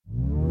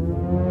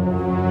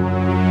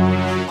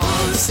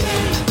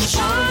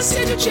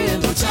with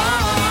Jim and Tom.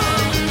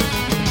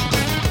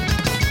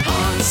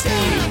 On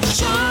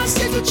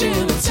stage with Jim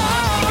and Tom.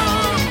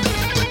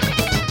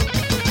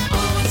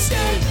 On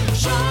stage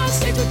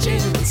with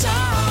Jim and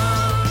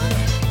Tom.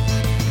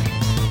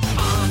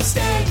 On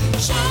stage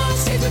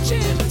with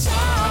Jim and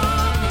Tom.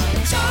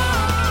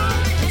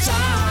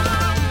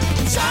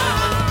 Tom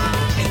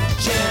and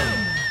Jim.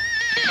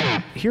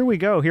 Here we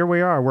go. Here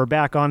we are. We're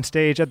back on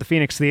stage at the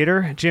Phoenix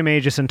Theater. Jim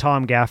Aegis and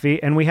Tom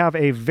Gaffey, and we have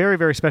a very,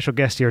 very special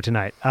guest here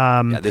tonight.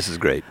 Yeah, this is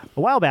great.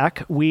 A while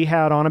back, we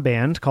had on a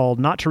band called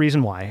Not to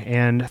Reason Why,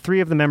 and three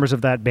of the members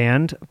of that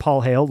band,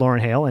 Paul Hale, Lauren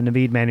Hale, and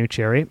Naveed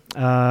Manucherry,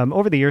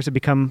 over the years have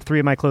become three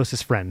of my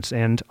closest friends.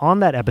 And on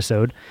that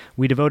episode,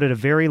 we devoted a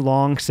very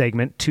long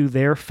segment to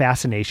their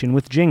fascination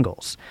with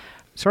jingles.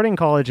 Starting in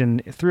college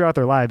and throughout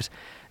their lives,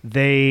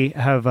 they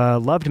have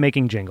loved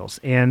making jingles.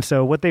 And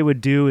so what they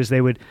would do is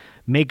they would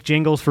make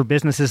jingles for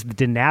businesses that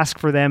didn't ask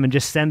for them and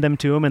just send them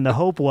to them. And the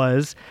hope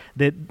was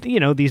that, you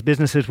know, these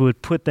businesses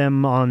would put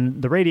them on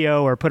the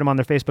radio or put them on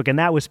their Facebook, and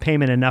that was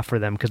payment enough for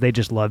them because they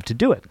just loved to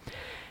do it.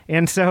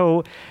 And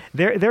so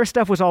their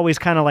stuff was always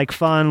kind of like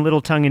fun,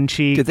 little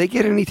tongue-in-cheek. Did they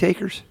get any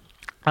takers?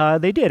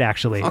 They did,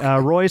 actually. Okay.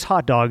 Roy's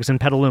Hot Dogs in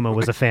Petaluma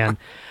was a fan.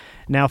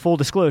 Now, full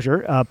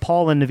disclosure,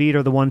 Paul and Naveed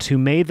are the ones who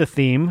made the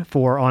theme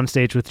for On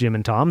Stage with Jim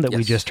and Tom that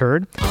we just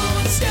heard.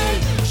 On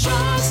stage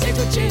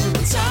with Jim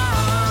and Tom.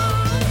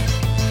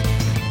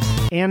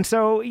 And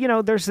so, you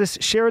know, there's this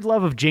shared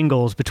love of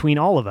jingles between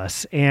all of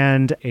us,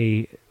 and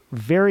a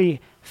very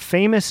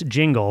famous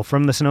jingle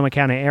from the Sonoma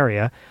County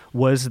area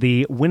was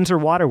the Windsor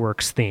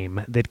Waterworks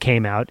theme that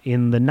came out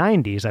in the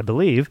 90s, I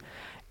believe.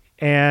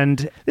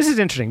 And this is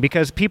interesting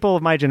because people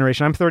of my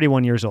generation, I'm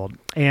 31 years old,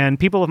 and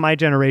people of my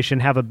generation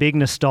have a big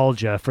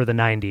nostalgia for the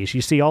 90s.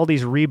 You see all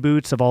these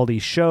reboots of all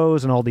these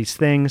shows and all these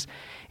things.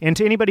 And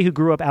to anybody who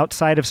grew up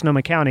outside of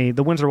Sonoma County,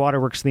 the Windsor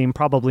Waterworks theme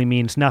probably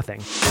means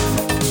nothing.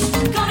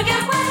 Gonna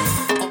get wet.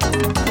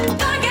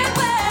 Gonna get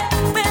wet.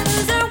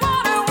 Windsor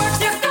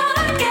Waterworks, you're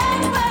gonna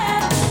get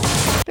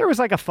wet. There was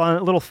like a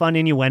little fun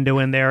innuendo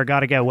in there.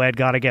 Gotta get wet,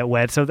 gotta get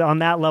wet. So on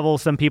that level,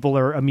 some people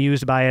are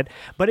amused by it.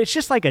 But it's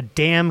just like a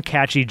damn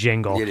catchy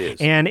jingle. It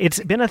is. And it's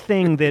been a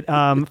thing that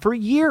for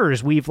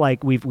years we've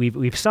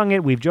sung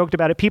it, we've joked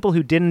about it. People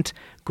who didn't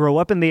grow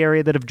up in the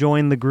area that have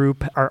joined the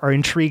group are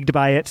intrigued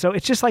by it. So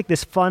it's just like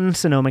this fun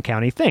Sonoma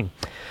County thing.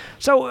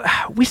 So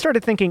we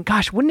started thinking,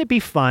 gosh, wouldn't it be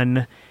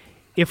fun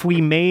if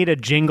we made a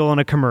jingle and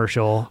a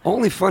commercial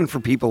Only fun for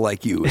people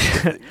like you.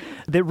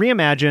 that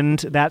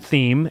reimagined that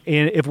theme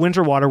if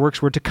Windsor Waterworks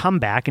were to come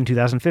back in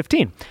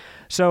 2015.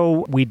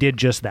 So we did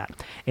just that.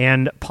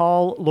 And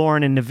Paul,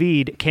 Lauren, and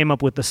Naveed came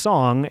up with the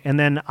song, and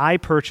then I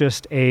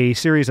purchased a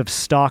series of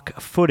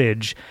stock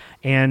footage,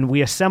 and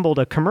we assembled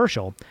a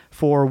commercial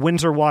for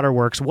Windsor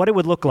Waterworks, what it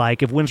would look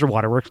like if Windsor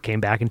Waterworks came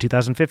back in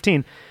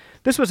 2015.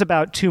 This was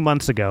about 2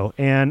 months ago,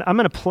 and I'm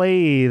going to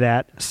play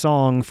that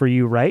song for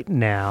you right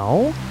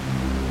now.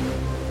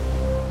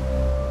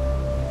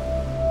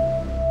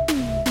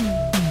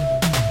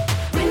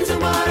 Windsor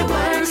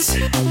Waterworks.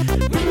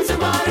 Windsor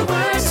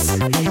Waterworks.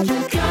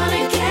 You're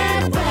gonna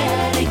get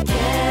wet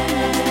again.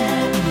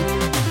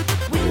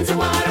 Windsor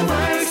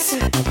Waterworks.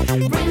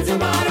 Windsor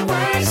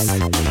Waterworks.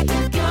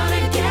 You're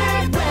gonna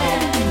get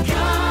wet.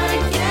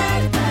 Gonna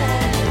get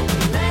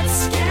wet.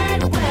 Let's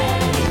get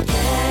wet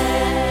again.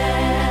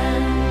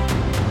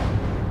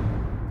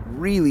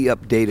 Really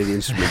updated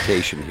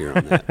instrumentation here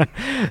on that.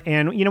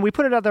 And, you know, we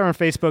put it out there on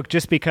Facebook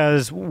just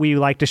because we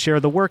like to share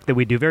the work that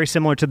we do, very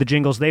similar to the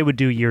jingles they would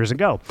do years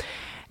ago.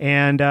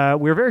 And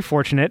we were very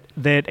fortunate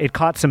that it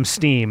caught some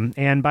steam.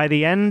 And by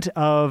the end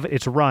of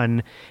its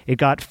run, it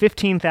got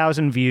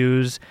 15,000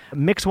 views.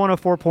 Mix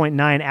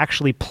 104.9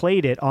 actually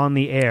played it on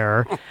the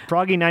air.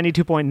 Froggy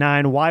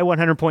 92.9, Y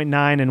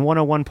 100.9, and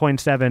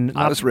 101.7.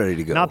 I was ready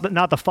to go.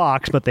 Not the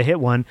Fox, but the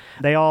hit one.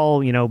 They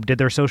all, you know, did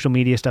their social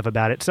media stuff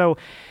about it. So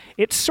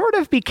it sort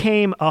of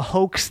became a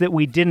hoax that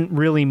we didn't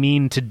really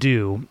mean to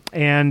do.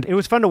 And it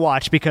was fun to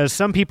watch because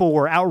some people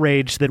were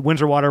outraged that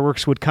Windsor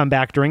Waterworks would come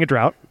back during a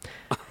drought.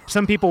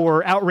 Some people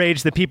were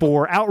outraged that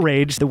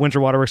Windsor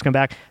Waterworks come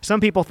back.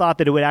 Some people thought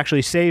that it would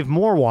actually save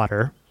more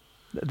water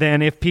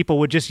than if people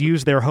would just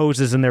use their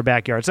hoses in their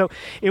backyard. So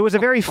it was a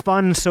very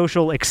fun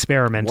social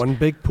experiment. One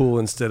big pool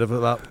instead of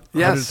about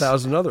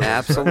 100,000 others.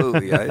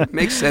 Absolutely. It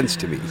makes sense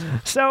to me.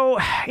 So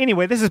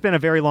anyway, this has been a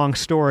very long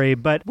story,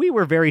 but we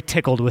were very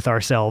tickled with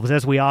ourselves,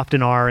 as we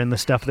often are in the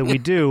stuff that we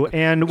do.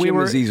 And Jim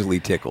was easily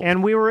tickled.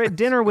 And we were at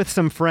dinner with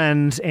some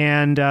friends,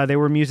 and they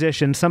were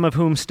musicians, some of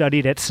whom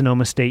studied at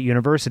Sonoma State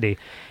University.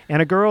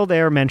 And a girl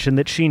there mentioned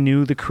that she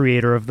knew the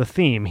creator of the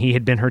theme. He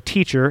had been her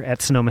teacher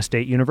at Sonoma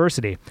State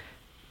University.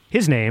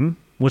 His name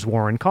was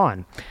Warren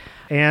Kahn.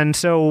 And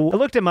so I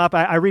looked him up.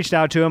 I reached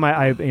out to him.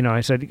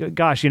 I said,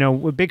 gosh, a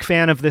big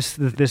fan of this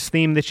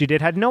theme that you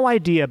did. Had no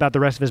idea about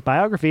the rest of his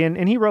biography.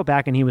 And he wrote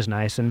back, and he was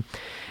nice. And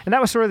that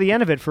was sort of the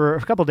end of it for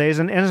a couple of days.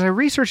 And as I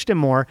researched him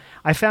more,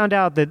 I found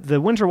out that the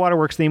Windsor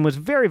Waterworks theme was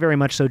very, very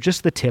much so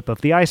just the tip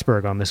of the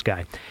iceberg on this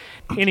guy.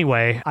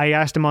 Anyway, I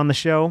asked him on the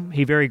show.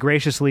 He very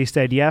graciously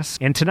said yes.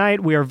 And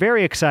tonight we are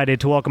very excited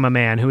to welcome a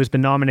man who has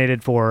been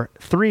nominated for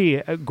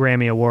 3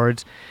 Grammy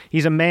Awards.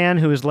 He's a man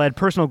who has led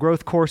personal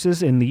growth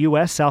courses in the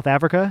U.S., South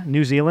Africa,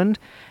 New Zealand,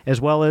 as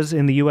well as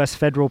in the U.S.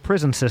 federal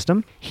prison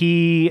system.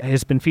 He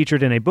has been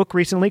featured in a book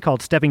recently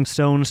called Stepping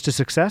Stones to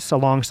Success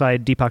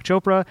alongside Deepak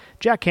Chopra,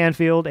 Jack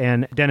Canfield,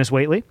 and Dennis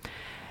Waitley.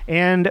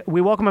 And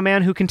we welcome a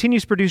man who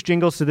continues to produce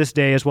jingles to this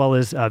day, as well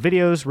as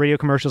videos, radio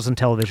commercials, and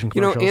television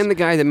commercials. And the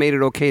guy that made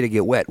it okay to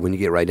get wet when you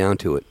get right down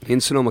to it in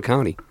Sonoma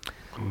County.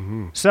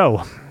 Mm-hmm.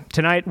 So,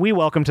 tonight we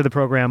welcome to the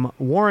program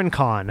Warren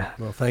Kahn.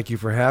 Well, thank you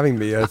for having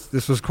me.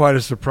 This was quite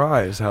a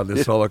surprise how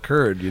this all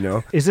occurred,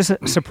 Is this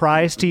a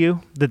surprise to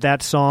you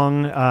that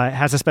song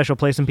has a special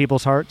place in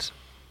people's hearts?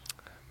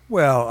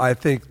 Well, I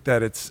think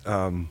that it's,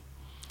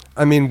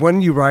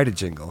 when you write a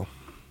jingle,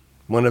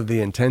 one of the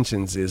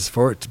intentions is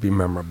for it to be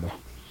memorable.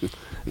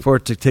 For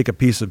it to take a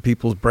piece of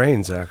people's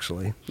brains,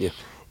 actually,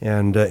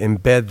 and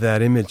embed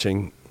that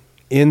imaging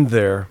in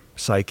their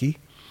psyche,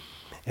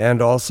 and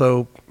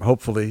also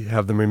hopefully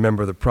have them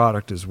remember the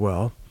product as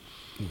well,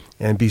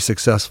 and be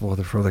successful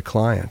for the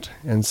client.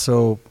 And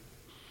so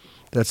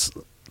that's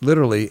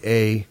literally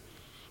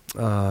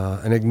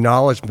an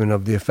acknowledgement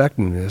of the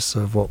effectiveness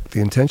of what the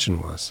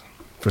intention was,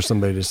 for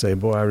somebody to say,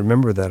 boy, I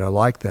remember that, I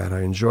like that,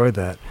 I enjoy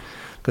that.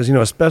 Because,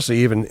 especially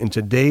even in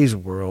today's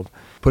world,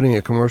 putting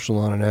a commercial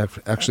on and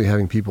actually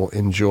having people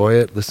enjoy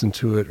it, listen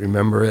to it,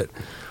 remember it,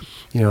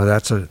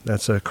 that's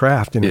a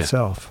craft in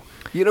itself.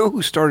 You know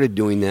who started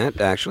doing that,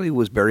 actually,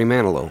 was Barry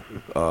Manilow.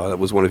 That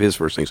was one of his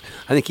first things.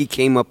 I think he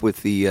came up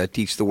with the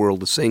Teach the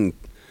World to Sing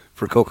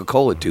for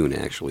Coca-Cola tune,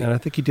 actually. And I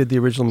think he did the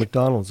original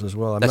McDonald's as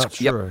well. I'm not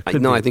sure.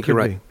 Yep. I think you're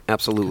right.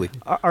 Absolutely.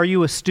 Are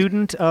you a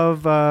student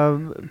of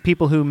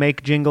people who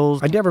make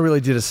jingles? I never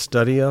really did a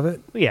study of it.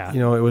 Yeah.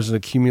 It was an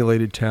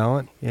accumulated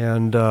talent.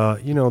 And,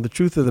 the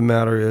truth of the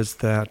matter is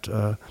that,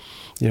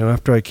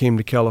 after I came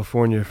to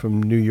California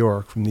from New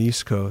York, from the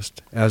East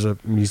Coast, as a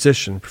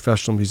musician,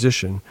 professional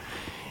musician,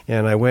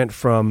 and I went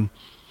from,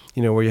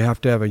 where you have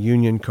to have a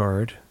union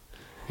card,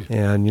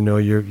 and,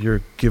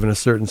 you're given a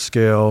certain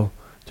scale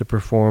to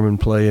perform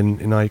and play in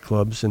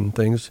nightclubs and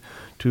things,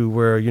 to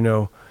where,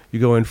 you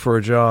go in for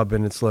a job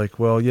and it's like,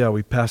 well, yeah,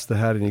 we pass the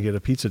hat and you get a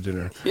pizza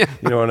dinner. Yeah.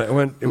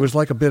 And it was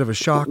like a bit of a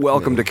shock.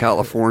 Welcome to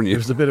California. It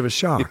was a bit of a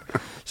shock.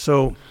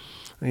 So,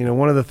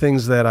 one of the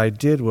things that I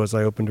did was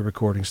I opened a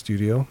recording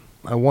studio.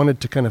 I wanted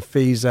to kind of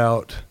phase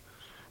out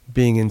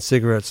being in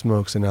cigarette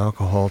smokes and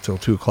alcohol till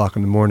 2 o'clock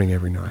in the morning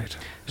every night.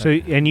 So,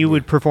 and you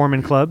would perform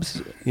in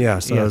clubs?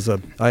 Yes,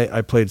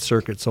 I played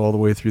circuits all the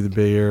way through the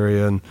Bay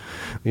Area, and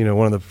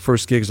one of the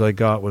first gigs I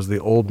got was the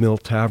Old Mill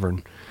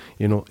Tavern,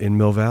 in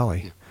Mill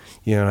Valley.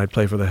 And I'd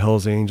play for the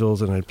Hells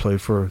Angels, and I'd play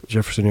for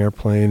Jefferson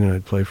Airplane, and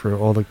I'd play for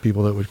all the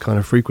people that would kind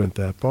of frequent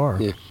that bar.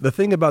 Yeah. The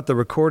thing about the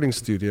recording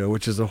studio,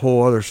 which is a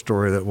whole other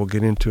story that we'll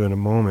get into in a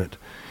moment,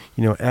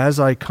 as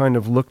I kind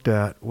of looked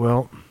at,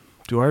 well,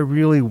 do I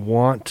really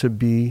want to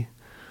be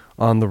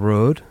on the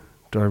road?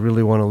 Do I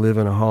really want to live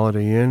in a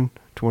Holiday Inn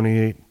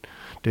 28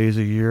 days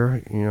a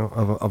year,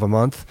 of a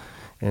month,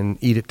 and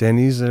eat at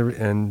Denny's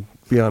and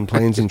be on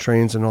planes and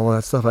trains and all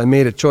that stuff? I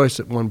made a choice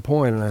at one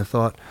point, and I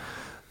thought,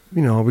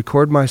 I'll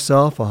record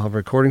myself. I'll have a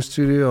recording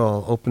studio.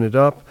 I'll open it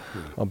up.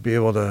 I'll be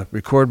able to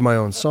record my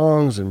own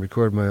songs and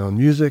record my own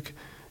music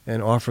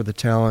and offer the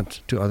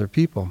talent to other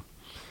people.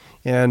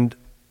 And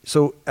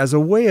so as a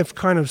way of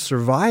kind of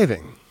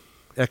surviving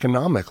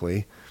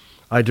economically,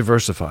 I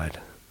diversified.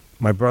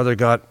 My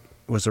brother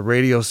was a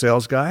radio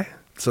sales guy,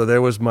 so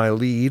there was my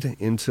lead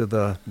into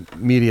the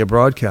media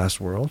broadcast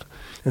world.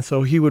 And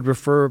so he would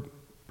refer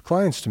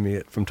clients to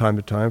me from time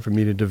to time for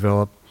me to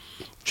develop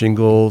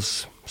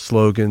jingles,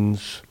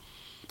 slogans,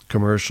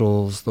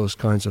 commercials, those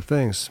kinds of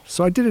things.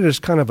 So I did it as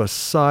kind of a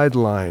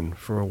sideline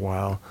for a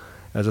while,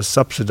 as a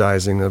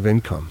subsidizing of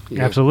income.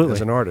 Yeah. Absolutely.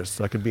 As an artist.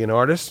 I could be an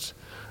artist,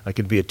 I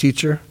could be a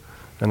teacher,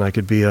 and I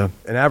could be an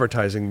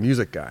advertising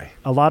music guy.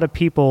 A lot of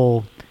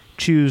people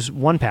choose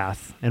one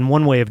path and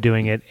one way of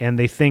doing it, and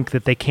they think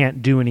that they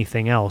can't do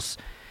anything else.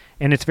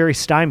 And it's very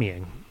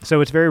stymieing.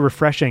 So it's very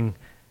refreshing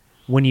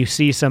when you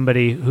see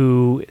somebody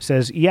who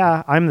says,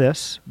 yeah, I'm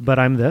this, but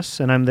I'm this,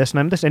 and I'm this, and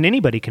I'm this, and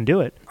anybody can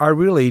do it. I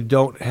really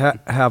don't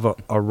have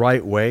a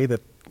right way to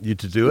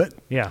do it.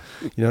 Yeah.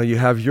 You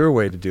have your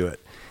way to do it.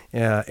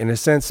 In a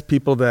sense,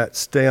 people that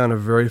stay on a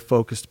very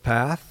focused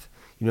path,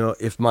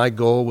 if my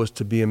goal was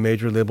to be a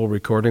major label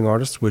recording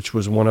artist, which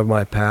was one of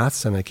my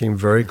paths, and I came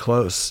very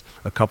close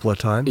a couple of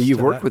times.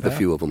 You've worked with a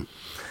few of them.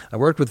 I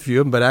worked with a few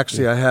of them, but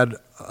actually I had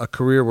a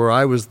career where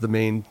I was the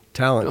main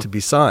talent to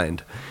be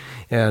signed.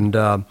 And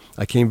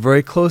I came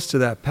very close to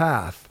that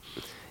path.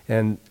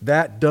 And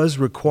that does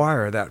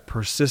require that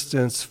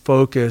persistence,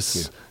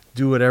 focus,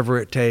 do whatever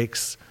it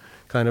takes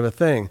kind of a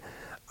thing.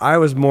 I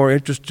was more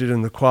interested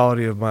in the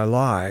quality of my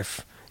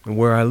life and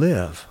where I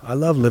live. I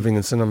love living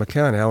in Sonoma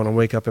County. I want to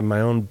wake up in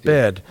my own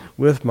bed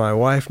with my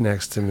wife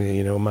next to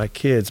me, my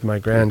kids, my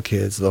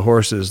grandkids, the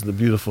horses, the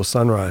beautiful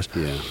sunrise.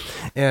 Yeah.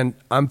 And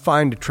I'm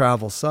fine to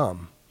travel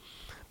some.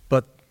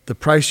 But the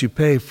price you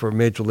pay for a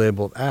major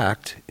label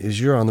act is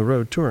you're on the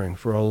road touring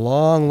for a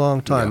long,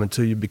 long time Yeah.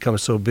 until you become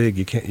so big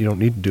you don't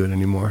need to do it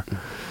anymore.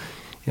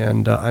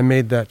 And I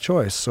made that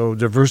choice. So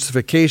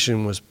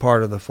diversification was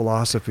part of the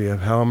philosophy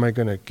of how am I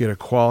going to get a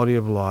quality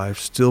of life,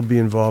 still be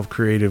involved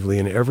creatively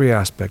in every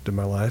aspect of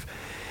my life.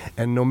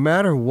 And no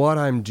matter what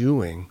I'm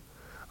doing,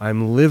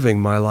 I'm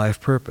living my life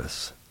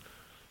purpose.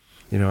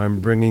 I'm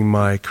bringing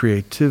my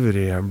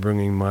creativity. I'm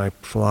bringing my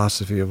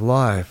philosophy of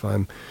life.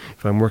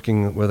 If I'm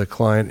working with a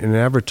client in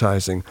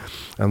advertising,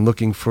 I'm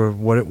looking for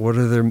what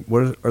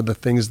are the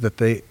things that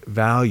they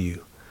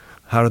value.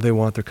 How do they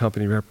want their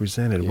company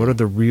represented? Yeah. What are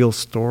the real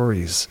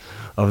stories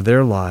of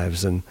their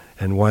lives and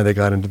why they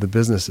got into the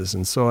businesses?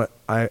 And so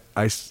I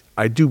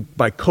do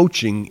by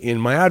coaching in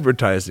my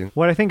advertising.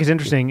 What I think is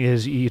interesting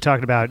is you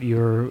talked about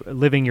you're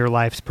living your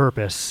life's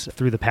purpose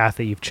through the path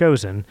that you've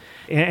chosen.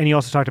 And you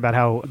also talked about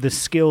how the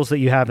skills that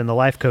you have in the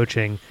life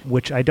coaching,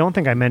 which I don't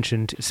think I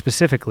mentioned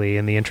specifically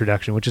in the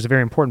introduction, which is a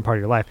very important part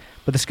of your life,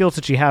 but the skills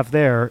that you have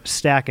there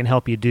stack and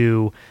help you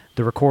do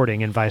the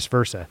recording and vice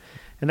versa.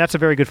 And that's a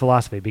very good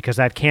philosophy because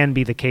that can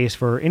be the case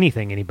for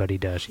anything anybody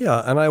does.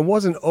 Yeah, and I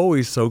wasn't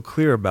always so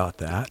clear about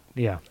that.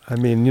 Yeah. I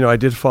mean, I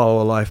did follow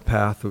a life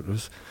path. It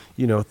was,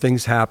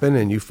 things happen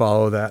and you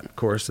follow that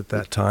course at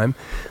that time.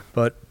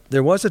 But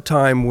there was a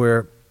time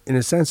where, in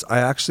a sense, I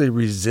actually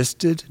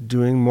resisted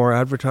doing more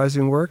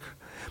advertising work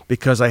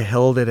because I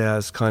held it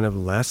as kind of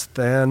less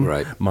than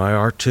Right. my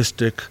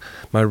artistic,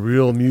 my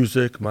real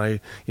music, I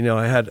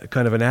had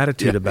kind of an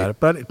attitude about it,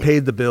 but it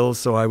paid the bills,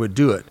 so I would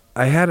do it.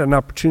 I had an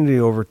opportunity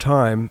over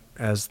time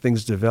as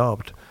things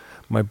developed.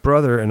 My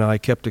brother and I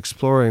kept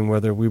exploring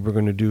whether we were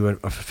going to do an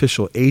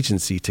official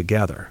agency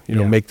together,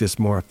 Yeah. make this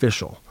more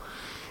official.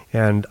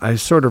 And I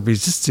sort of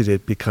resisted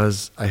it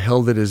because I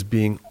held it as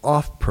being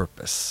off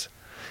purpose.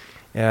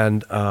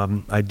 And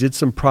I did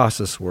some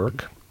process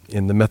work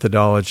in the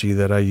methodology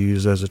that I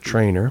use as a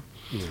trainer.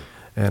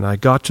 And I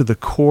got to the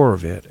core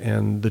of it.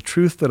 And the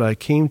truth that I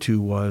came to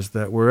was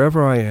that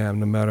wherever I am,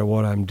 no matter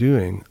what I'm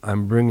doing,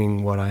 I'm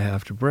bringing what I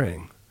have to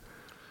bring.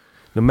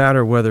 No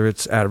matter whether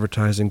it's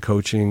advertising,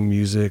 coaching,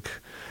 music,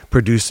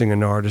 producing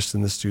an artist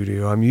in the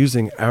studio, I'm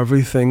using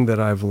everything that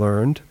I've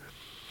learned.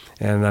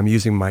 And I'm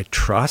using my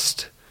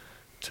trust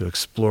to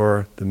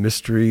explore the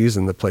mysteries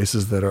and the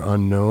places that are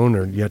unknown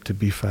or yet to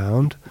be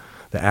found,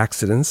 the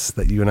accidents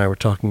that you and I were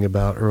talking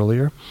about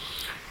earlier.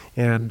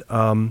 And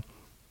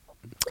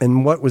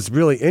what was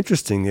really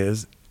interesting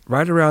is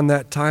right around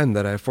that time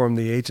that I formed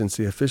the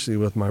agency officially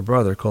with my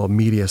brother called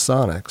Media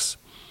Sonics,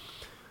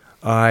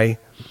 I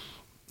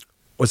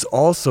was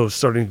also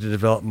starting to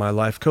develop my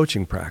life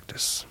coaching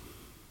practice.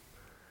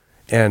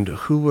 And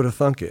who would have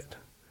thunk it?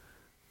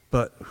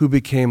 But who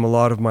became a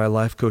lot of my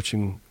life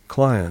coaching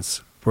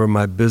clients were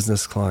my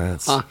business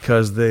clients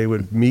because they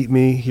would meet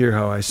me, hear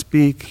how I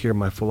speak, hear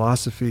my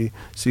philosophy,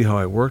 see how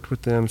I worked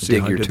with them, see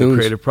Dig how I your did tunes. the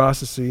creative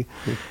processing.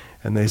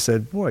 And they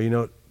said, boy,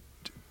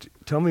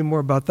 tell me more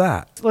about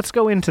that. Let's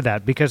go into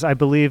that because I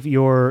believe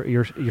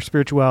your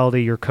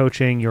spirituality, your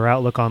coaching, your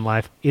outlook on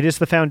life, it is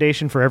the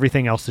foundation for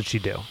everything else that you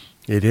do.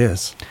 It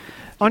is.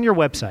 On your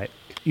website,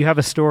 you have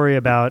a story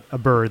about a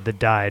bird that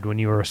died when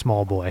you were a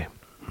small boy.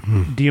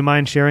 Do you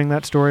mind sharing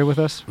that story with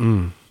us?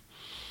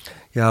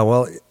 Yeah,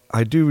 well,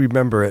 I do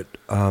remember it,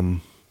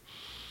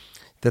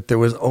 that there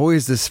was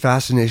always this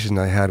fascination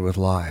I had with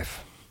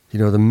life,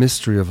 the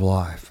mystery of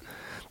life.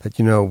 That,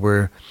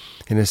 where,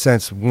 in a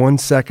sense, 1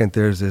 second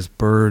there's this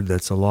bird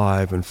that's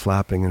alive and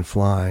flapping and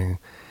flying,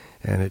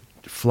 and it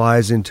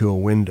flies into a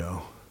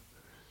window,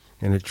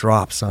 and it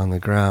drops on the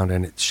ground,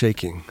 and it's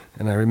shaking.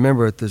 And I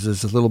remember there's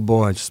this little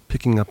boy just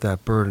picking up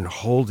that bird and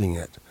holding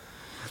it,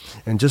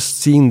 and just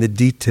seeing the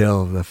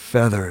detail of the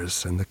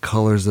feathers and the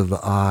colors of the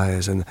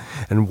eyes and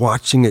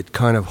watching it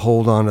kind of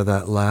hold on to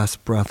that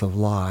last breath of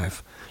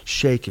life,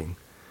 shaking.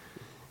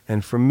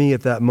 And for me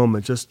at that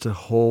moment, just to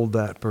hold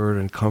that bird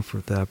and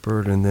comfort that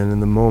bird, and then in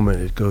the moment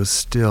it goes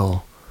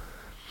still.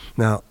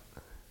 Now,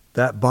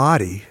 that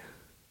body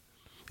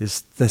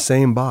is the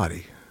same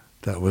body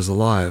that was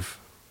alive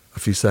a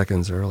few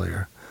seconds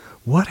earlier.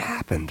 What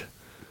happened?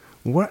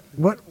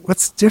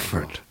 What's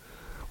different?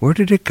 Where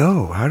did it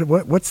go?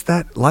 What's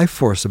that life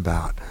force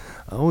about?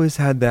 I always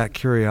had that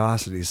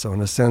curiosity, so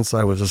in a sense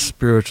I was a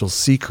spiritual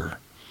seeker.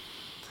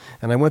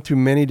 And I went through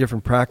many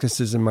different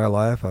practices in my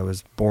life. I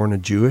was born a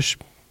Jewish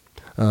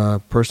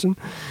person,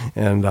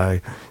 and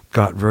I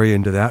got very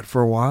into that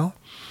for a while.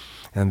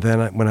 And then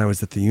when I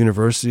was at the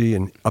university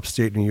in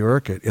upstate New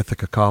York at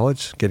Ithaca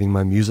College, getting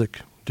my music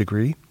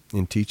degree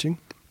in teaching,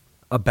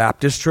 a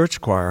Baptist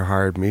church choir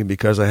hired me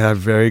because I had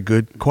very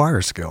good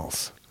choir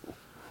skills.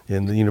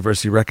 And the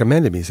university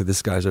recommended me. He said,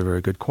 this guy's a very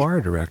good choir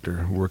director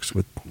who works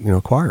with,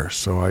 choirs.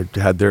 So I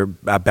had a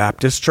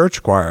Baptist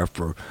church choir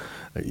for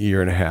a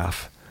year and a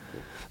half.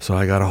 So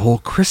I got a whole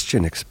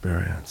Christian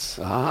experience.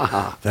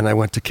 Then I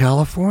went to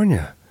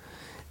California,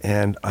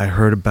 and I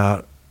heard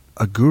about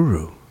a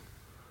guru,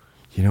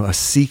 a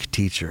Sikh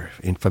teacher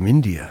from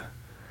India.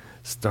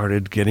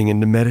 Started getting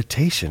into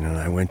meditation, and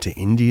I went to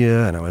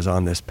India, and I was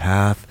on this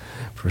path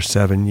for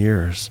 7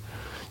 years.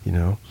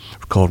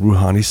 called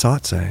Ruhani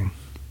Satsang.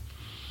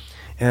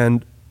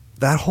 And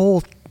that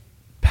whole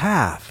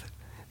path,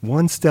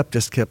 one step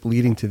just kept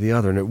leading to the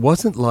other. And it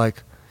wasn't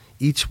like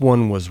each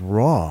one was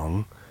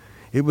wrong.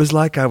 It was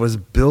like I was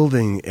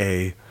building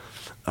a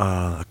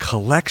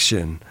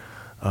collection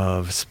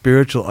of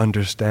spiritual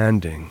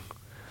understanding.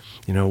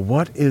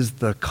 What is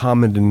the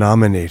common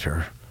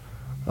denominator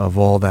of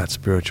all that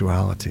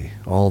spirituality,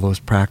 all those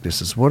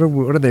practices? What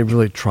are they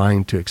really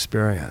trying to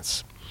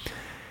experience?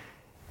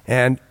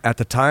 And at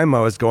the time,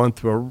 I was going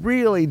through a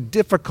really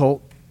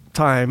difficult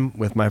time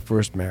with my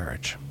first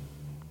marriage.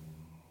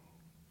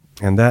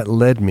 And that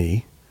led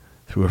me,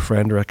 through a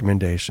friend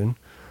recommendation,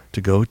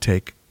 to go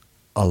take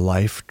a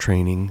life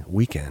training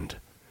weekend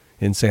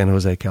in San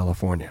Jose,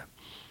 California.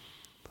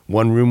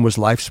 One room was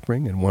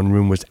LifeSpring, and one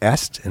room was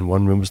EST, and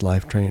one room was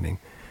life training.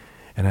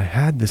 And I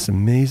had this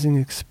amazing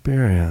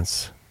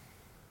experience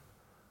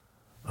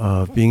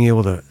of being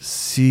able to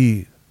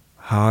see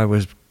how I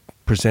was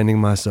presenting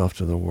myself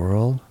to the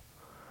world,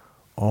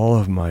 all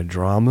of my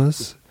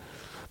dramas,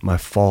 my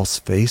false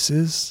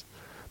faces,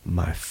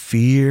 my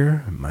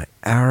fear, my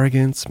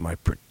arrogance, my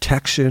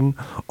protection,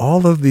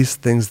 all of these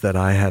things that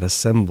I had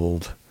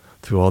assembled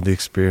through all the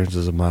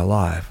experiences of my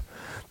life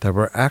that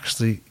were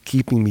actually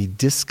keeping me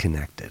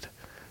disconnected,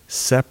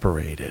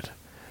 separated,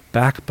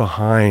 back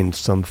behind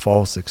some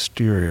false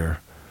exterior.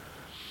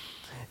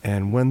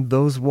 And when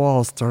those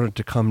walls started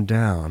to come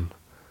down,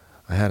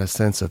 I had a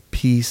sense of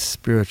peace,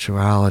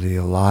 spirituality,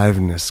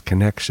 aliveness,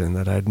 connection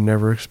that I'd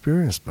never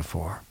experienced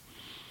before.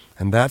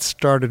 And that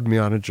started me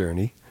on a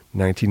journey,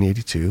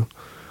 1982,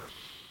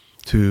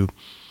 to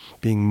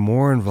being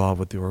more involved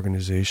with the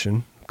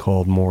organization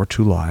called More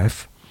to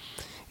Life.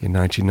 In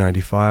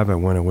 1995, I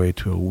went away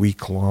to a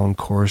week-long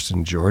course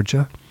in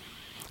Georgia,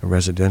 a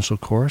residential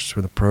course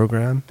for the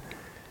program,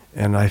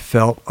 and I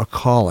felt a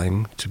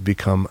calling to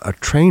become a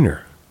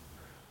trainer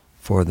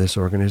for this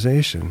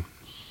organization.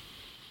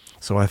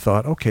 So I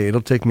thought, okay,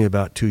 it'll take me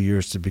about 2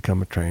 years to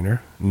become a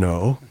trainer.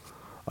 No,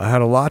 I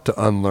had a lot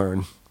to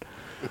unlearn.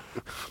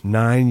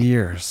 9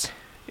 years.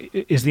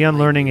 Is the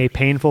unlearning a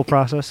painful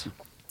process?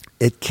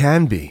 It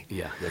can be.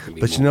 Yeah, that can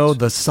be. But moments.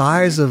 the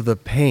size of the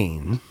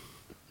pain,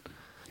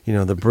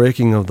 the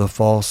breaking of the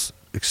false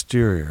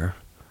exterior,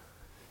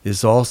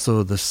 is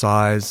also the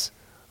size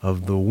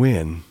of the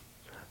win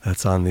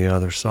that's on the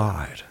other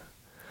side.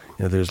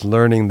 There's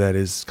learning that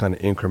is kind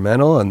of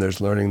incremental, and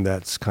there's learning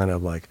that's kind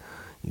of like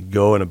you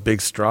go in a big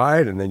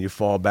stride, and then you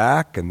fall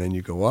back, and then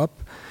you go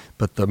up.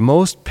 But the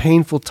most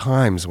painful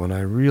times when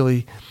I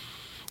really,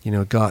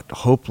 got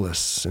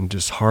hopeless and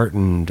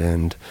disheartened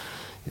and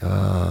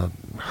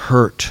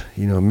hurt,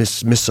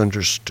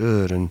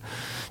 misunderstood, and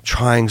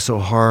trying so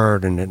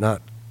hard and it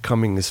not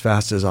coming as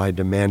fast as I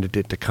demanded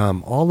it to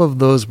come. All of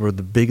those were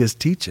the biggest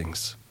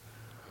teachings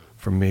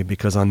for me,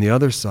 because on the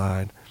other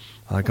side,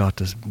 I got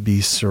to be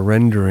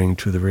surrendering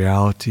to the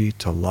reality,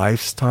 to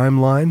life's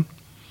timeline,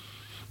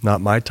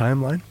 not my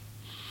timeline.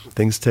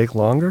 Things take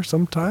longer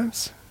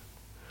sometimes.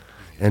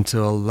 And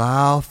to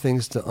allow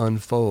things to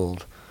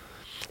unfold.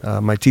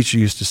 My teacher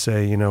used to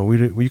say,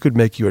 we could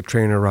make you a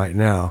trainer right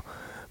now,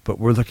 but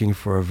we're looking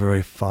for a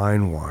very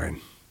fine wine.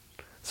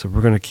 So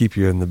we're going to keep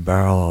you in the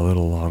barrel a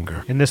little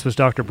longer. And this was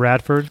Dr.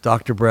 Bradford?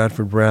 Dr.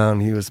 Bradford Brown.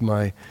 He was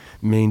my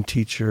main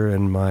teacher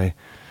and my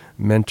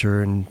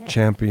mentor and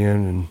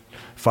champion and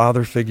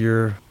father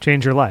figure.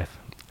 Changed your life,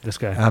 this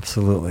guy.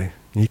 Absolutely.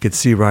 He could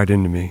see right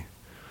into me.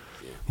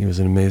 He was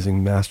an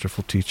amazing,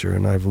 masterful teacher,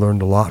 and I've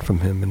learned a lot from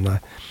him. And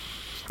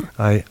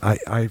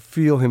I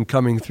feel him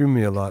coming through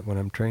me a lot when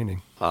I'm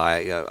training.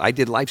 I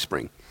did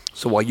LifeSpring.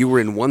 So while you were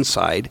in one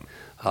side,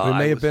 We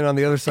may have been on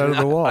the other side of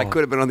the wall. I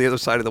could have been on the other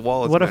side of the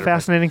wall. What a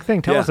fascinating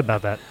thing. Tell us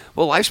about that.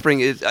 Well, LifeSpring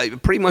is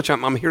pretty much.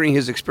 I'm hearing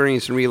his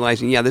experience and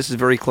realizing, this is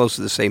very close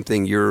to the same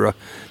thing. You're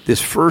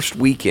this first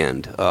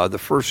weekend, the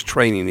first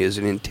training is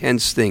an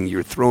intense thing.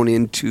 You're thrown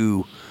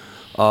into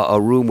a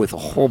room with a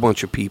whole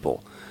bunch of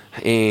people,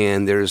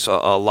 and there's a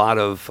lot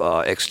of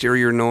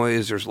exterior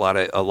noise. There's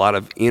a lot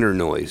of inner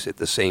noise at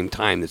the same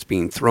time that's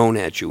being thrown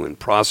at you and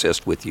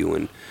processed with you,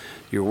 and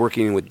you're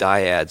working with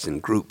dyads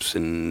and groups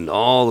and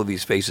all of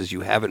these faces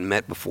you haven't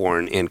met before,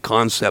 and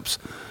concepts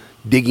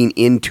digging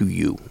into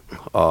you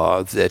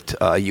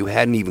that you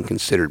hadn't even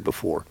considered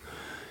before,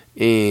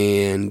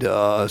 and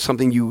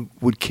something you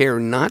would care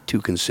not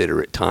to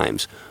consider at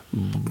times.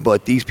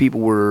 But these people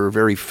were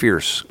very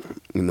fierce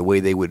in the way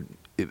they would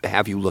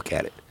have you look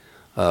at it.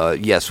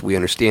 Yes, we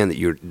understand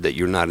that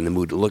you're not in the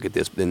mood to look at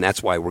this, and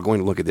that's why we're going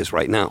to look at this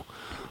right now.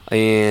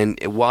 And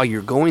while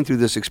you're going through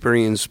this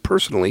experience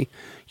personally,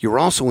 you're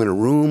also in a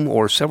room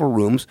or several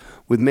rooms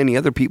with many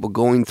other people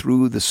going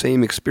through the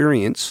same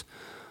experience,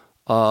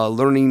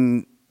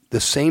 learning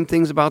the same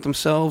things about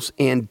themselves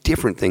and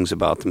different things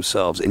about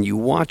themselves. And you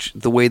watch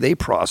the way they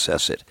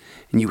process it,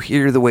 and you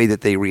hear the way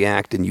that they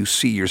react, and you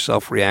see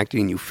yourself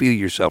reacting, and you feel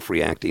yourself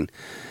reacting.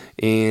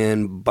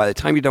 And by the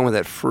time you're done with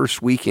that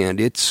first weekend,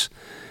 it's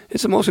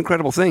the most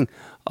incredible thing.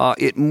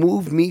 It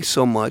moved me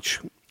so much,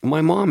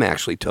 my mom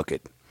actually took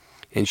it.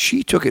 And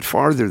she took it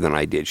farther than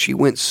I did. She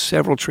went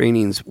several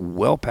trainings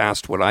well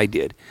past what I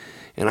did.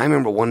 And I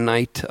remember one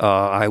night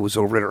I was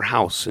over at her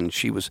house, and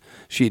she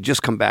had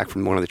just come back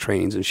from one of the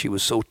trainings, and she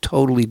was so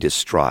totally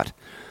distraught. I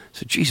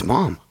said, "Geez,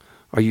 Mom,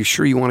 are you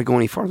sure you want to go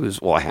any farther?" She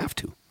said, "Well, I have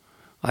to.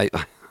 I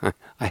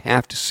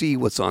have to see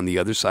what's on the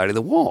other side of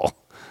the wall."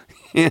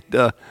 And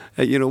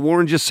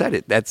Warren just said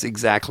it. That's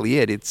exactly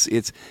it.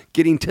 It's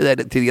getting to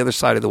the other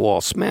side of the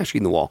wall,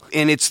 smashing the wall,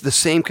 and it's the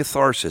same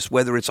catharsis,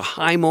 whether it's a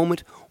high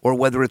moment or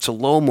whether it's a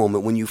low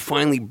moment. When you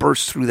finally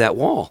burst through that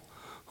wall,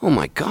 oh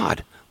my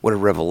God, what a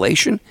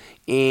revelation!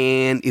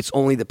 And it's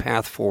only the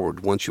path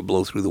forward once you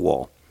blow through the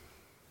wall.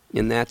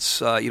 And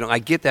that's I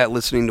get that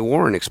listening to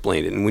Warren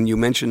explain it. And when you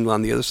mentioned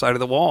on the other side of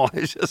the wall,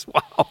 it's just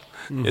wow,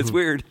 It's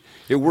weird.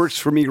 It works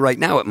for me right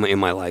now in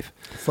my life.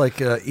 It's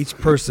like each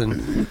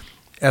person,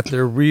 at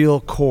their real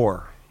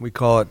core, we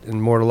call it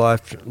in More to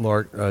Life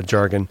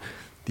jargon,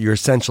 your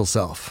essential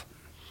self,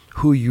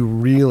 who you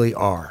really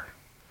are.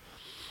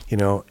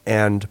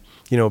 And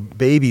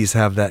babies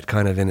have that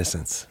kind of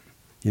innocence.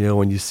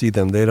 When you see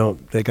them,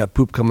 they got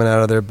poop coming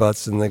out of their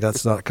butts and they got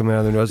snot coming out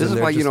of their noses. This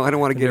is why, I don't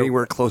want to get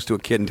anywhere close to a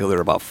kid until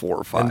they're about 4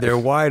 or 5. And they're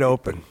wide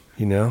open,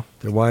 they're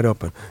wide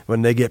open.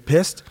 When they get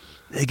pissed,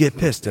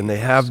 and they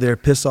have their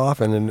piss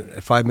off, and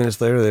then 5 minutes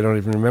later, they don't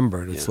even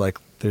remember it. It's like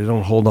they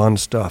don't hold on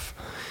to stuff.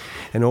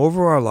 And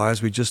over our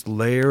lives, we just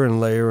layer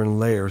and layer and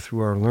layer through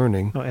our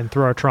learning. And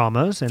through our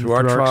traumas and through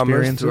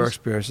our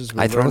experiences.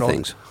 We I throw learn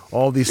things.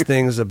 all these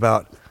things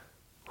about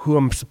who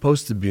I'm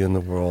supposed to be in the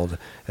world,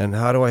 and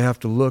how do I have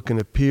to look and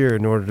appear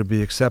in order to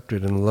be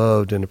accepted and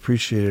loved and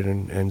appreciated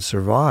and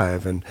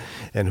survive, and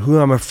who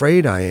I'm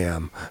afraid I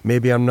am.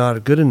 Maybe I'm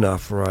not good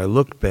enough, or I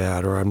look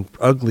bad, or I'm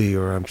ugly,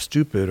 or I'm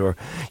stupid, or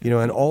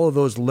and all of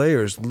those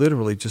layers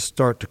literally just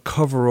start to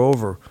cover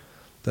over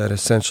that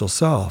essential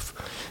self.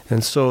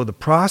 And so the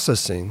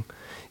processing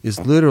is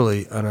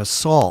literally an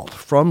assault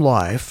from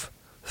life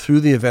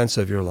through the events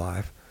of your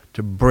life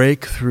to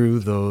break through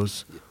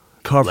those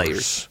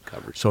covers.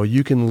 So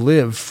you can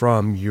live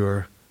from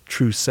your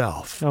true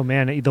self. Oh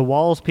man, the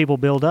walls people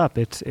build up,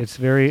 it's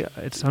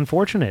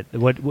unfortunate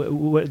what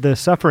the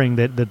suffering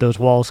that those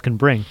walls can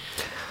bring.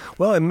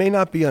 Well, it may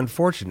not be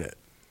unfortunate.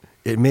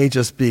 It may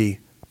just be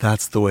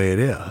that's the way it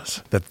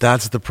is.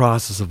 That's the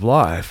process of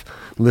life,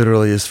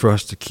 literally, is for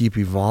us to keep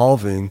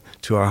evolving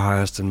to our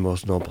highest and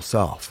most noble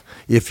self.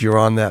 If you're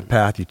on that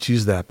path, you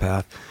choose that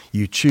path,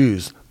 you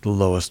choose the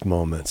lowest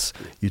moments.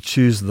 You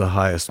choose the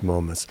highest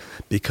moments,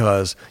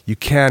 because you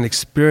can't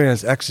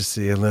experience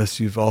ecstasy unless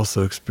you've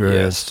also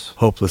experienced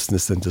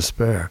hopelessness and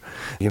despair.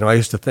 I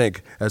used to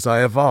think, as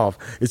I evolve,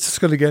 it's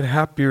just going to get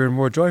happier and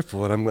more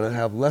joyful, and I'm going to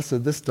have less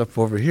of this stuff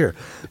over here.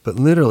 But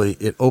literally,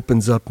 it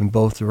opens up in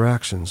both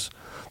directions.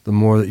 The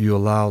more that you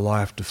allow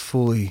life to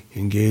fully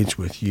engage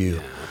with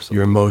you,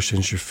 your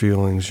emotions, your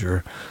feelings,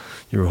 your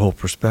whole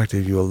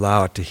perspective, you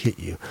allow it to hit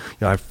you.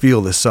 I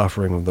feel the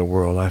suffering of the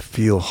world. I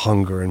feel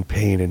hunger and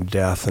pain and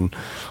death and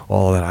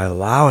all that. I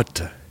allow it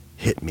to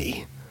hit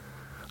me.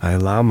 I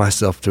allow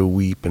myself to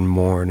weep and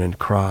mourn and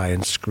cry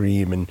and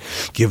scream and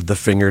give the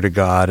finger to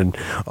God, and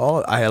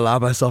I allow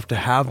myself to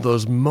have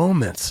those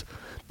moments.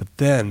 But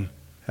then,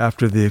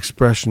 after the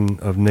expression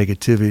of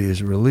negativity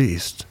is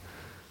released,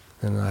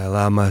 and I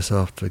allow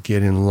myself to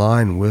get in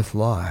line with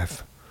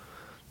life,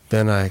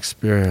 then I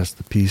experience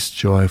the peace,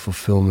 joy,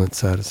 fulfillment,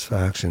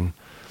 satisfaction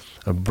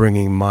of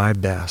bringing my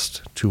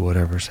best to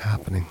whatever's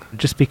happening.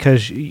 Just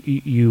because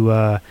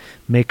you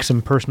make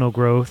some personal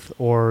growth,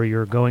 or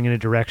you're going in a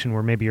direction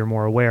where maybe you're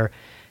more aware,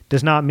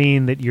 does not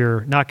mean that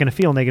you're not going to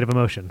feel negative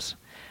emotions.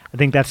 I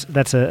think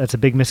that's a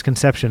big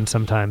misconception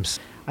sometimes.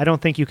 I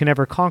don't think you can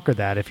ever conquer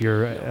that if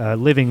you're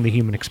living the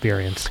human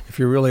experience. If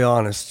you're really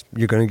honest,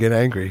 you're going to get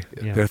angry.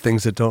 Yeah. There are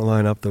things that don't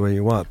line up the way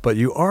you want. But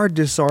you are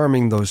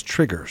disarming those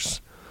triggers,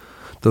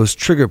 those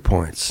trigger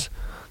points,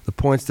 the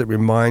points that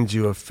remind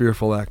you of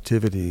fearful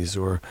activities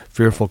or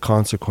fearful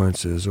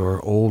consequences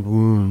or old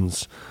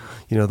wounds.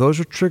 Those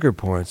are trigger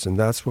points, and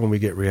that's when we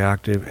get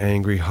reactive,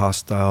 angry,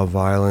 hostile,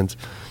 violent,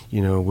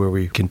 where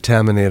we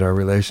contaminate our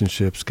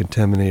relationships,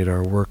 contaminate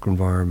our work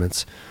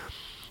environments.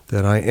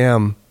 That I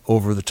am,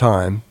 over the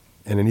time,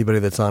 and anybody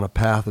that's on a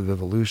path of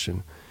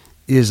evolution,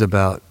 is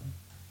about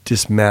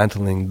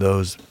dismantling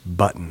those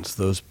buttons,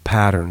 those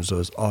patterns,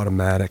 those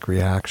automatic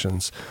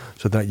reactions,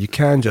 so that you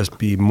can just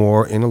be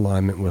more in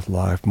alignment with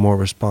life, more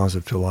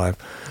responsive to life,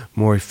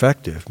 more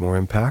effective,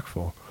 more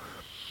impactful,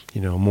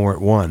 more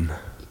at one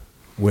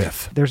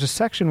with. There's a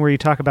section where you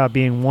talk about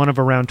being one of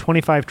around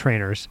 25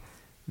 trainers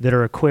that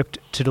are equipped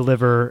to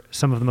deliver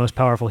some of the most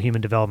powerful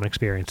human development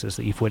experiences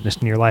that you've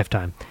witnessed in your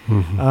lifetime.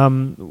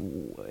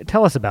 Mm-hmm.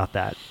 Tell us about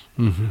that.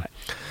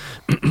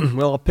 Mm-hmm.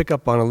 Well, I'll pick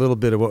up on a little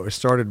bit of what we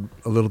started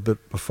a little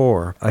bit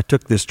before. I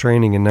took this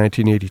training in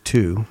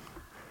 1982.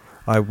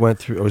 I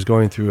was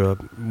going through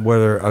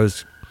whether I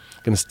was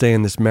going to stay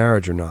in this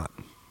marriage or not.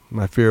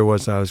 My fear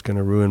was I was going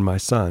to ruin my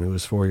son, who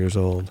was 4 years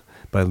old,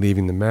 by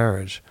leaving the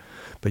marriage.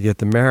 But yet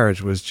the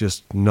marriage was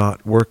just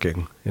not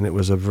working, and it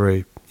was a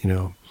very,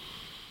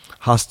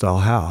 hostile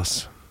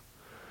house.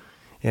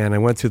 And I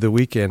went through the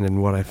weekend,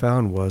 and what I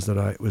found was that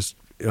I was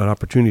an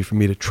opportunity for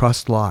me to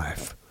trust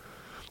life,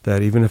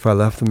 that even if I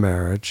left the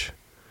marriage,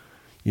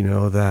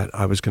 that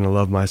I was going to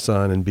love my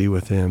son and be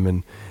with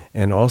him,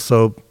 and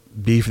also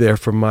be there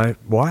for my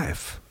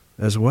wife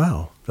as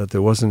well, that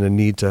there wasn't a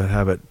need to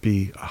have it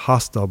be a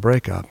hostile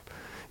breakup.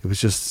 It was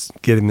just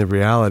getting the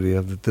reality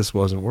of that this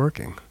wasn't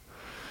working.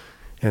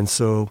 And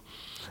so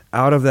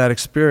out of that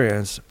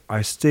experience,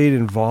 I stayed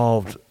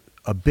involved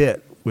a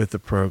bit with the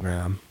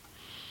program.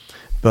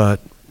 But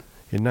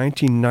in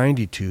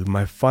 1992,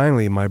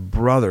 my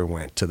brother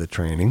went to the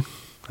training.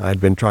 I'd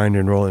been trying to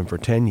enroll him for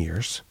 10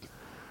 years.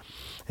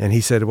 And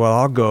he said, well,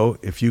 I'll go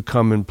if you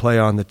come and play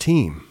on the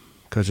team,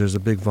 because there's a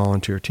big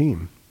volunteer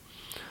team.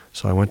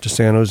 So I went to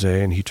San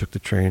Jose, and he took the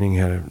training,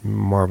 had a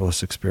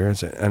marvelous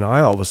experience. And I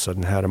all of a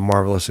sudden had a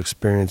marvelous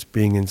experience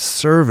being in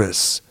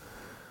service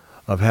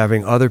of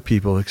having other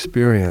people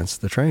experience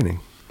the training.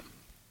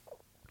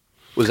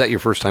 Was that your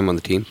first time on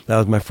the team? That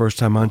was my first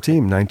time on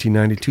team,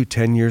 1992,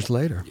 10 years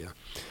later. Yeah.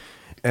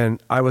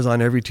 And I was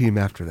on every team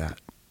after that.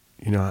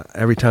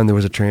 Every time there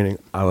was a training,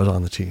 I was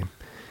on the team.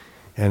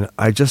 And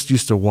I just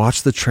used to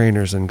watch the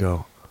trainers and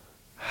go,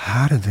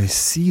 how did they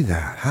see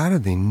that? How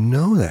did they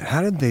know that?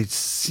 How did they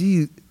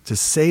see to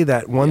say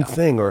that one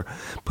thing, or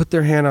put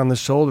their hand on the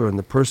shoulder and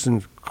the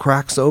person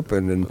cracks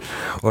open,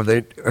 or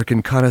they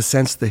can kind of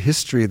sense the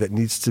history that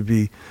needs to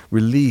be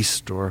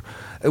released? Or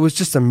it was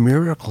just a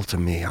miracle to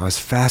me. I was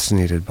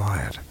fascinated by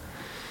it.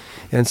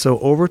 And so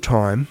over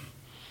time,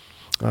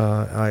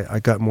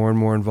 I got more and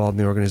more involved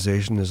in the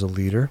organization as a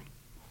leader.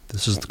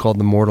 This is called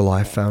the More to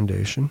Life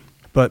Foundation.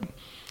 But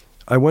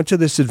I went to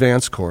this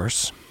advanced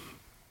course,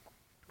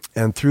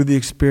 and through the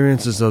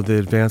experiences of the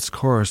advanced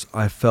course,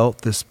 I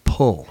felt this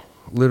pull,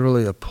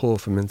 literally a pull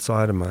from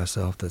inside of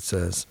myself that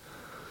says,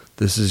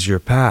 this is your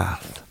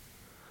path.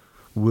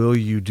 Will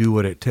you do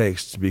what it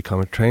takes to become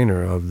a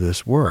trainer of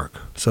this work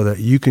so that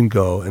you can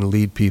go and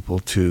lead people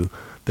to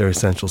their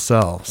essential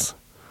selves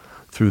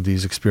through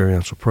these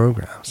experiential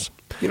programs?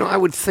 I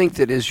would think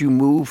that as you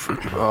move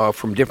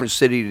from different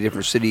city to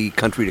different city,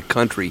 country to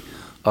country,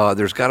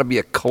 there's got to be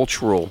a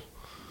cultural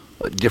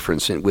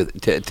difference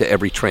to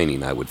every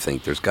training. I would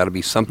think there's got to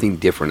be something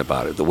different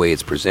about it, the way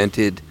it's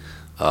presented,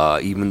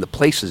 even the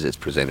places it's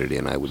presented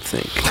in, I would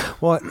think.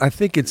 Well, I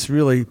think it's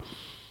really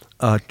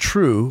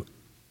true,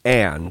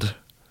 and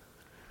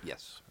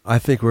Yes. I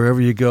think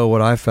wherever you go,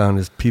 what I found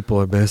is people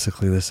are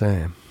basically the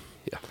same.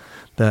 Yeah.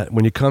 That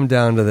when you come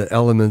down to the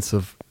elements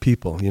of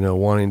people,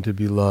 wanting to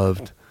be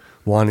loved,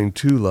 wanting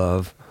to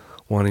love,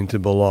 wanting to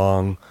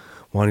belong,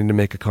 wanting to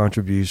make a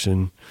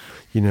contribution,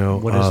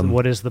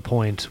 What is the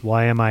point?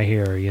 Why am I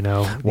here?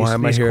 Why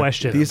am I these here?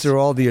 questions. These are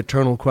all the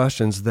eternal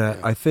questions that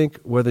I think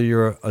whether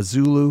you're a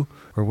Zulu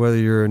or whether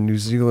you're a New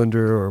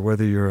Zealander or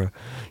whether you're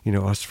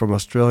from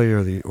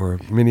Australia or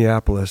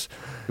Minneapolis,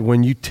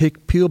 when you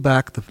peel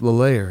back the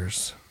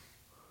layers,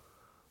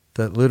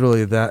 that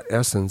literally that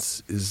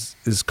essence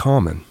is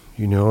common,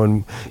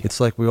 and it's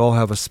like we all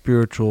have a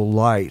spiritual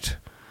light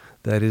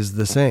that is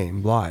the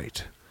same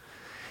light.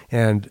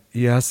 And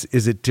yes,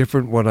 is it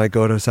different when I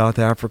go to South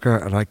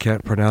Africa and I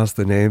can't pronounce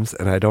the names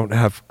and I don't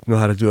know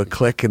how to do a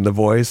click in the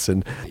voice,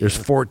 and there's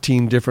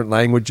 14 different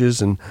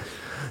languages, and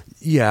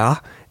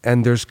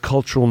and there's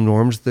cultural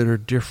norms that are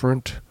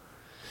different,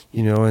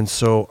 and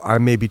so I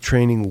may be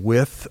training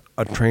with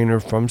a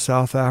trainer from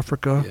South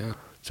Africa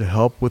to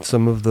help with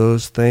some of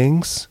those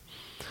things,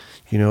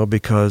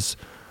 because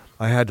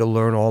I had to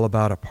learn all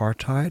about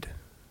apartheid.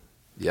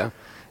 Yeah.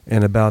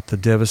 And about the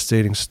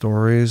devastating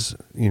stories,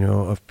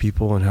 of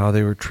people and how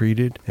they were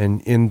treated.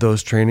 And in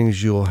those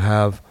trainings, you'll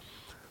have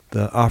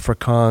the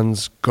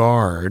Afrikaans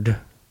Guard,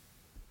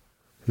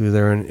 who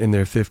they're in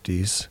their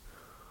 50s,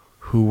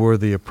 who were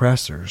the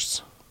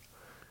oppressors,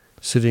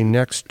 sitting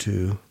next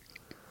to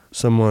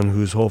someone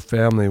whose whole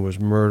family was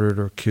murdered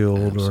or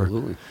killed.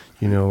 Absolutely.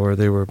 Or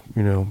they were,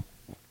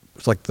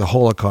 it's like the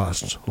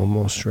Holocaust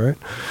almost, right?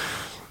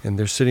 And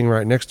they're sitting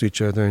right next to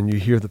each other, and you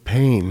hear the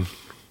pain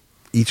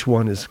each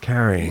one is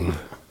carrying.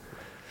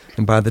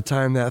 And by the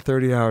time that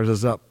 30 hours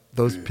is up,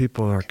 those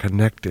people are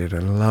connected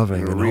and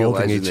loving and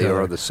holding each they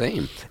other. are the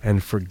same.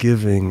 And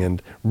forgiving,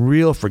 and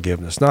real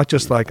forgiveness. Not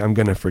just like I'm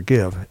going to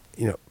forgive,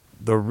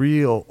 the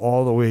real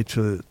all the way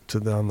to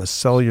on the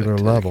cellular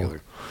level.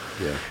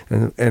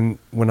 Yeah. And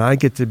when I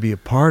get to be a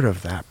part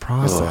of that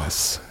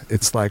process,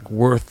 it's like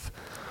worth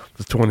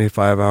the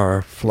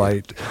 25-hour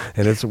flight,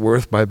 and it's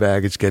worth my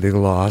baggage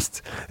getting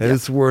lost, and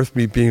it's worth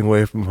me being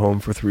away from home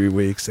for 3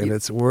 weeks, and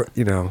it's worth,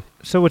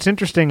 So what's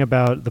interesting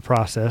about the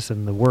process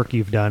and the work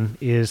you've done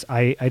is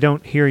I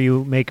don't hear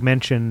you make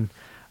mention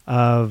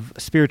of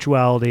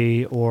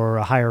spirituality or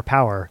a higher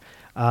power.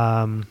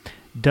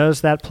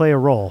 Does that play a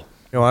role?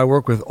 I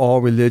work with all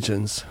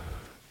religions,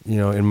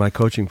 in my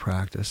coaching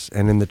practice,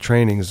 and in the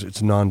trainings,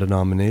 it's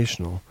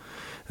non-denominational.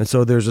 And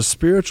so there's a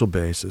spiritual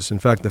basis. In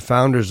fact, the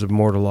founders of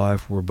More to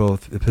Life were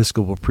both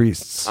Episcopal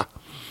priests.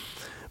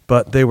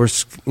 But they were,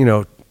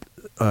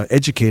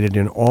 educated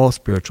in all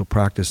spiritual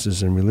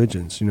practices and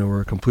religions.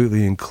 We're a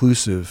completely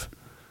inclusive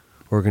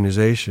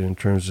organization in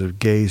terms of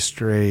gay,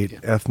 straight,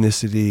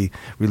 ethnicity,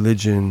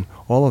 religion,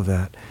 all of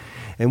that.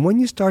 And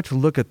when you start to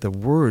look at the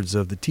words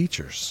of the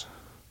teachers,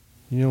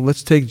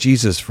 let's take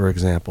Jesus, for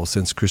example,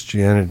 since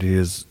Christianity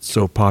is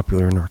so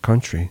popular in our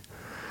country.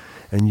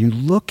 And you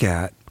look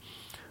at,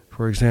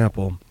 for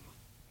example,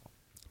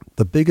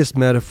 the biggest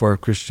metaphor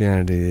of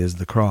Christianity is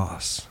the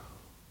cross.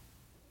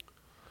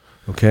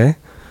 Okay?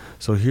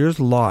 So here's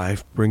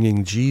life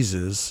bringing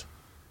Jesus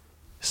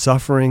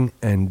suffering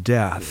and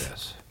death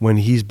Yes. when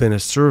he's been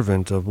a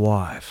servant of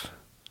life.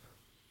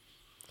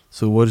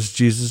 So what does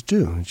Jesus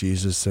do?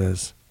 Jesus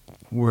says,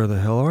 where the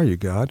hell are you,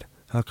 God?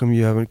 How come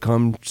you haven't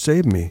come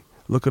save me?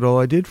 Look at all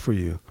I did for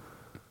you.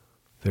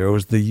 There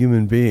was the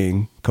human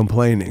being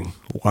complaining,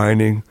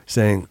 whining,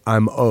 saying,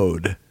 I'm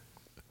owed.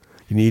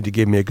 You need to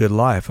give me a good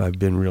life. I've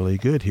been really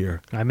good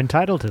here. I'm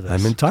entitled to this.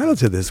 I'm entitled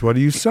to this. What are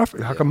you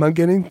suffering? How come I'm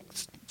getting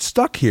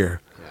stuck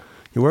here?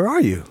 Where are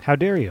you? How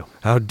dare you?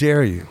 How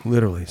dare you,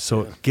 literally.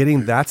 So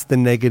that's the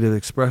negative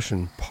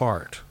expression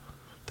part.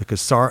 The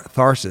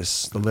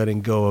catharsis, the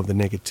letting go of the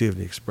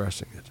negativity,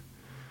 expressing it.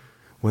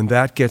 When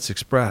that gets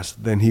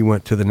expressed, then he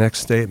went to the next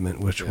statement,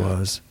 which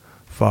was,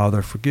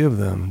 Father, forgive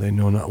them. They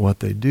know not what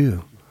they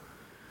do.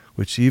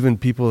 Which even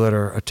people that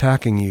are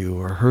attacking you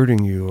or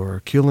hurting you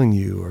or killing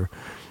you, or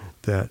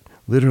that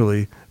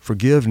literally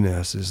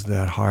forgiveness is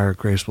that higher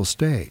graceful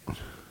state.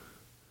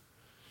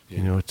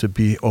 To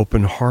be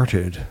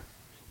open-hearted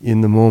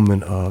in the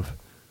moment of,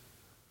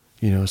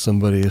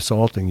 somebody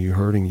assaulting you,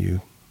 hurting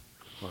you.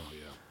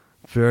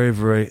 Very,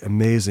 very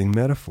amazing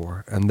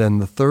metaphor. And then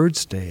the third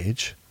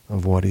stage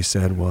of what he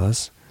said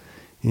was,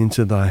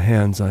 into thy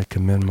hands I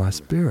commend my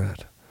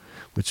spirit,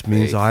 which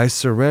means Faith. I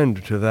surrender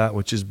to that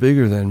which is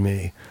bigger than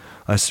me.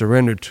 I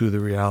surrender to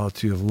the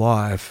reality of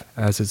life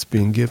as it's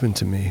being given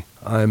to me.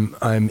 I'm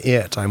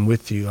it. I'm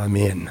with you. I'm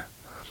in.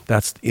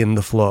 That's in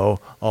the flow,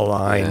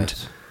 aligned,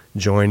 Yes.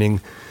 joining,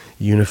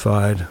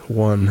 unified,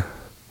 one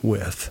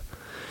with,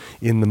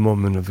 in the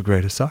moment of the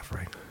greatest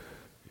suffering.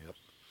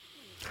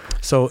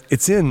 So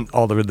it's in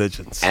all the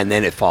religions. And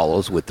then it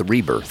follows with the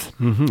rebirth.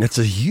 It's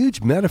a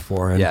huge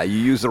metaphor. And, Yeah, you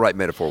use the right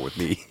metaphor with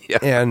me. Yeah.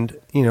 and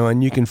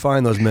you can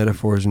find those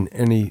metaphors in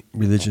any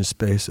religious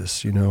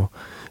spaces.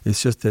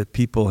 It's just that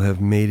people have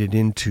made it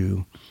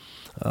into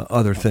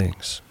other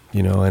things.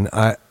 And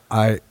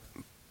I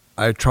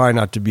try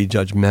not to be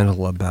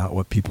judgmental about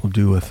what people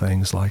do with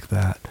things like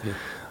that.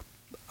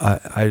 Yeah.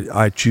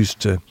 I choose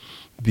to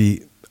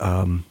be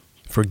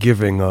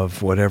forgiving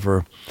of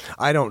whatever.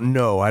 I don't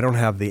know. I don't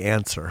have the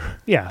answer.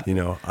 Yeah.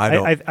 I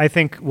don't. I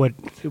think what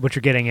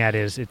you're getting at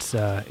is it's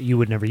you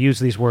would never use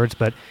these words,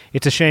 but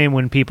it's a shame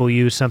when people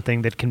use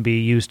something that can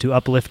be used to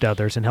uplift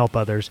others and help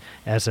others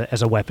as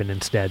a weapon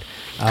instead.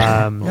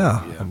 Yeah.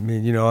 I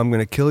mean, I'm going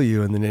to kill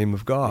you in the name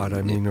of God.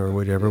 I mean, or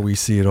whatever. We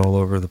see it all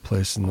over the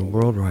place in the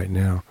world right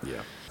now.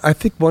 Yeah. I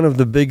think one of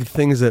the big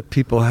things that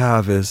people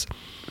have is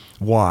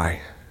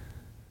why.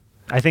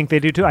 I think they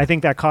do too. I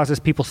think that causes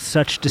people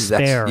such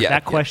despair.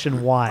 That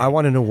question, why? I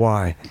want to know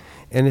why.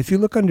 And if you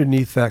look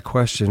underneath that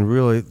question,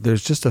 really,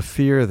 there's just a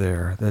fear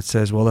there that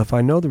says, well, if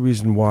I know the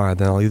reason why,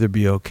 then I'll either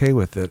be okay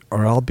with it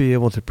or I'll be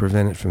able to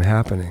prevent it from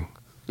happening.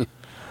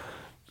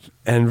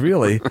 And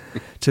really,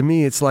 to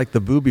me, it's like the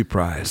booby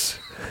prize,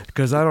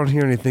 because I don't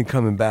hear anything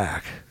coming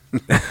back.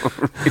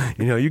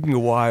 You can go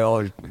why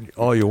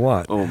all you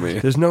want. Oh, man.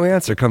 There's no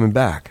answer coming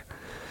back.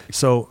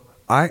 So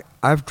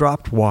I've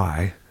dropped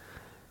why,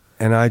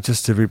 and I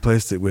just have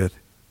replaced it with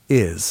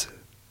is.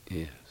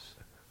 Yes.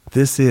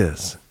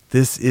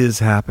 This is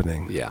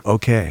happening. Yeah.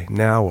 Okay,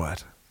 now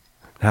what?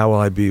 How will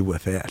I be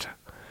with it?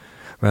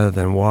 Rather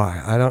than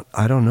why.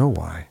 I don't know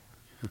why.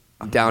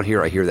 Down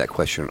here, I hear that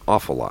question an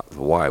awful lot.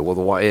 The why? Well,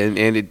 the why,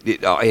 and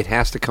it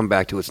has to come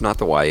back to it's not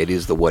the why, it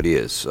is the what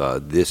is.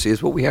 This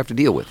is what we have to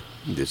deal with.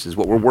 This is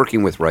what we're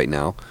working with right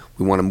now.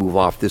 We want to move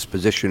off this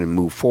position and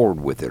move forward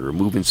with it, or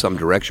move in some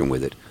direction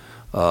with it,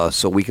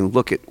 so we can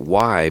look at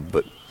why.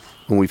 But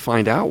when we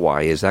find out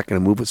why, is that going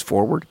to move us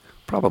forward?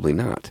 Probably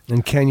not.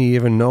 And can you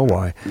even know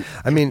why?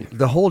 I mean,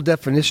 the whole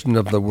definition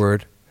of the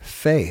word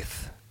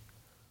faith.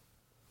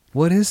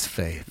 What is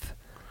faith?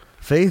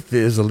 Faith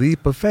is a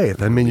leap of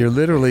faith. I mean, you're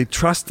literally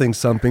trusting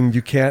something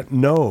you can't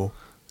know.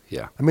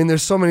 Yeah. I mean,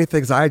 there's so many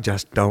things I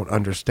just don't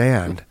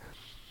understand.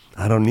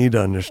 I don't need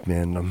to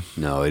understand them.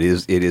 No, it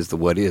is the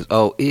what is.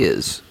 Oh,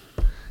 is.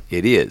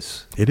 It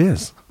is. It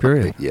is,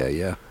 period. Yeah,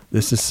 yeah.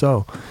 This is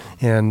so.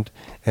 And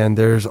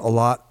there's a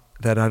lot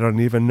that I don't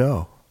even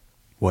know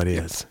what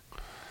is.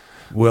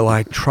 Will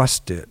I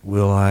trust it?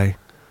 Will I,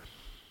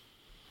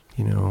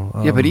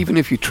 yeah, but even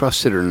if you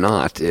trust it or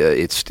not,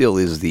 it still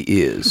is the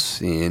is,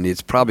 and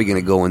it's probably going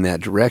to go in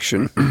that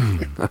direction.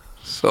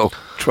 So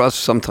trust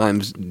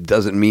sometimes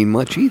doesn't mean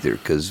much either,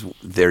 because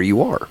there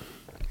you are.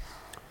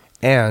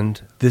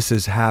 And this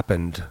has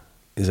happened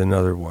is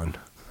another one.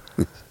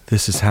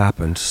 This has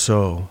happened,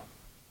 so,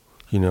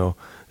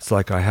 it's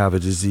like I have a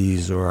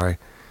disease, or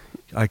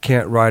I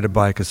can't ride a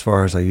bike as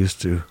far as I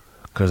used to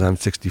because I'm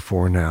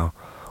 64 now.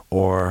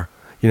 Or,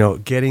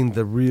 getting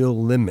the real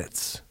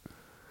limits.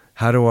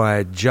 How do I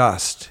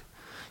adjust?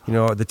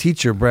 The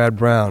teacher, Brad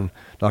Brown,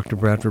 Dr.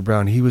 Bradford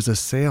Brown, he was a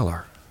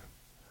sailor.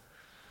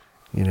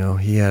 You know,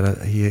 he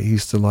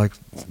used to like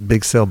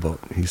big sailboat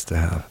he used to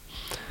have.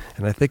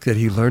 And I think that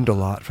he learned a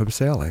lot from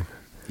sailing.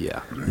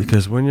 Yeah.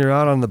 Because when you're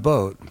out on the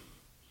boat,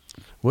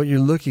 what you're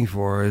looking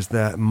for is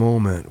that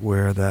moment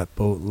where that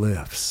boat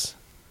lifts.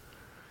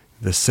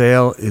 The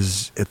sail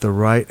is at the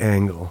right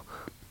angle.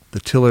 The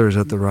tiller is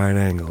at the right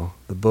angle.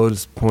 The boat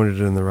is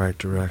pointed in the right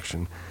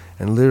direction.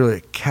 And literally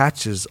it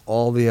catches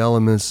all the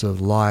elements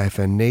of life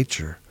and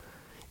nature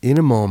in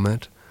a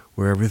moment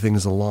where everything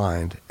is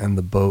aligned and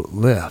the boat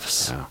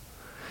lifts. Yeah.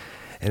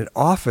 And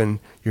often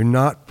you're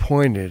not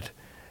pointed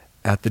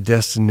at the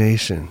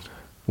destination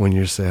when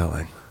you're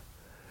sailing.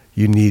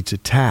 You need to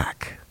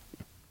tack.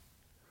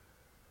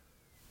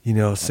 You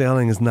know,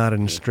 sailing is not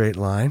in a straight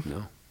line.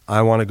 No.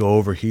 I want to go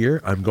over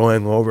here. I'm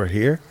going over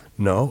here.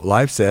 No,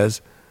 life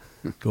says,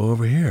 go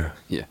over here.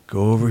 Yeah.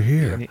 Go over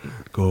here.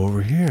 Go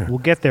over here. We'll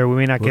get there. We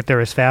may not get there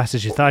as fast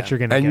as you thought you're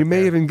going to get And you may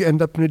there. even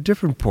end up in a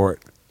different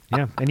port.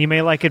 Yeah, and you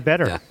may like it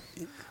better.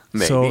 Yeah.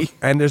 Maybe. So,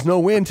 and there's no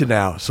wind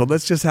now, so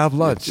let's just have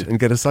lunch and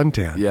get a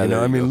suntan. Yeah, you know, there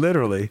I you mean, go.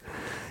 literally,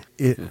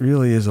 it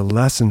really is a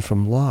lesson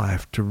from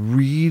life to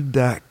read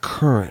that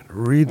current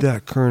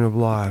of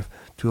life,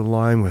 to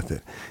align with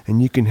it,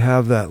 and you can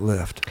have that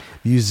lift.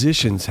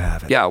 Musicians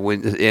have it. Yeah,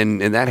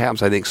 and that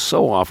happens, I think,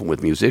 so often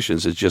with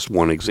musicians. It's just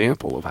one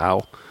example of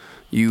how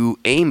you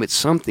aim at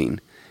something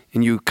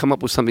and you come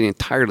up with something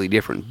entirely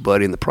different,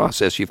 but in the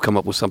process, you've come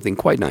up with something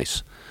quite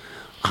nice.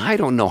 I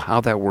don't know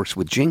how that works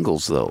with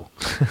jingles, though.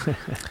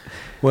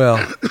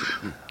 Well,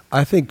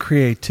 I think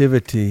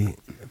creativity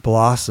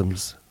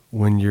blossoms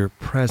when you're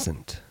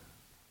present.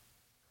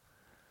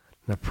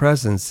 Now,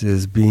 presence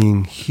is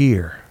being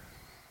here,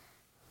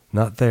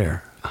 not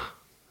there.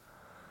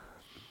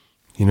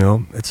 You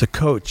know, it's a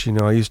coach. You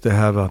know, I used to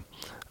have a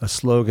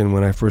slogan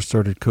when I first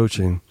started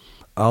coaching,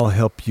 I'll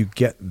help you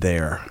get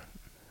there.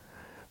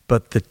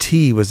 But the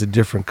T was a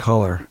different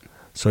color,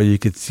 so you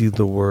could see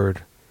the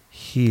word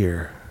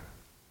here.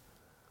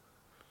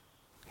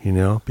 You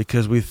know,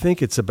 because we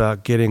think it's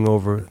about getting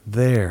over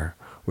there.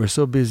 We're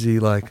so busy,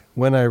 like,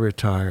 when I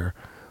retire,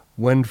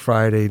 when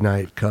Friday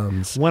night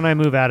comes, When I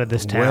move out of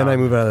this town. when I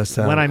move out of this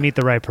town. When I meet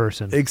the right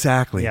person.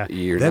 Exactly. Yeah.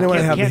 Then when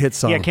I have the hit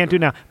song. Yeah, can't do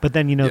now. But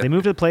then, you know, Yeah. they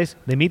move to the place,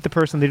 they meet the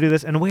person, they do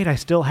this, and wait, I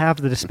still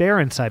have the despair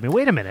inside me.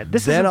 Wait a minute,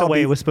 this isn't the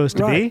way it was supposed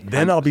to right. be.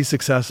 Then I'll be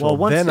successful.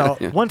 Well, then I'll,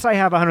 once I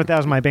have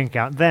 100,000 in my bank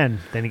account, then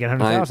you get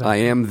 100,000. I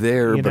am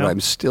there, You but know? I'm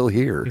still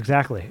here.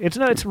 Exactly. It's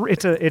So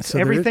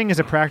there everything is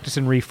a practice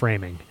in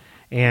reframing,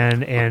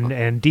 and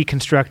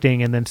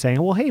deconstructing, and then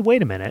saying, well, hey,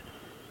 wait a minute,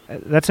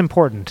 that's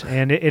important,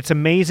 and it's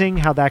amazing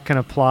how that can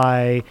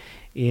apply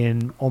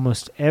in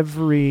almost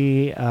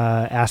every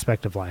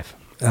aspect of life.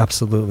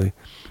 Absolutely.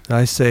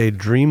 I say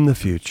dream the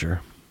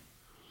future.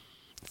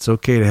 It's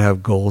okay to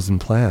have goals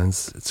and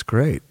plans. It's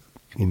great.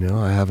 You know,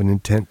 I have an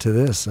intent to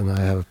this, and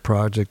I have a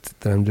project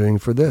that I'm doing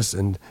for this,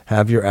 and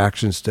have your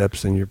action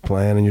steps and your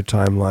plan and your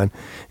timeline,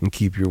 and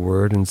keep your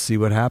word and see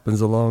what happens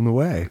along the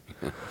way.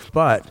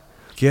 But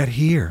get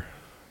here.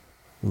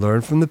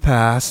 Learn from the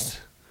past.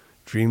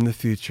 Dream the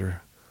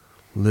future.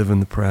 Live in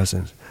the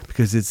present,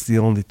 because it's the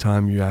only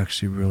time you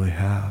actually really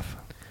have.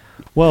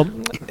 Well,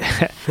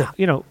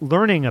 you know,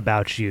 learning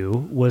about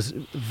you was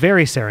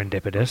very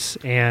serendipitous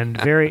and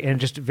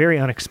just very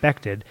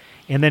unexpected.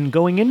 And then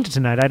going into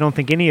tonight, I don't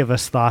think any of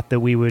us thought that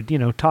we would, you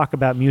know, talk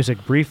about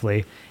music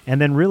briefly and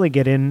then really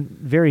get in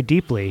very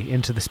deeply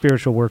into the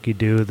spiritual work you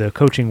do, the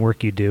coaching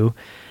work you do.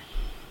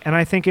 And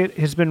I think it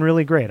has been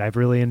really great. I've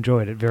really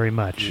enjoyed it very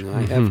much.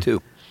 I have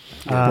too.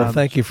 Well,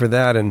 thank you for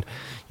that. And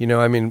you know,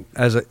 I mean,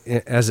 as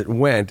it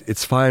went,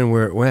 it's fine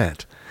where it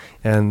went.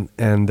 And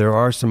there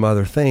are some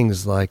other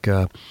things like,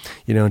 you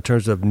know, in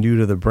terms of New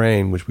to the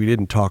Brain, which we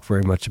didn't talk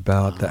very much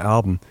about. The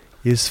album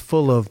is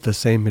full of the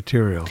same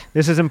material.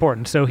 This is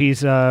important. So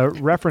he's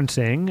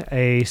referencing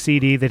a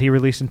CD that he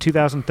released in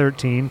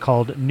 2013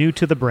 called New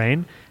to the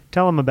Brain.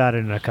 Tell him about it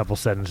in a couple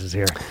sentences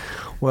here.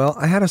 Well,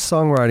 I had a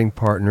songwriting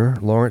partner,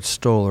 Lawrence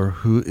Stoller,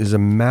 who is a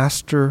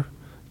master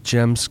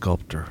gem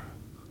sculptor.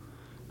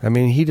 I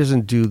mean, he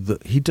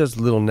does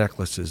little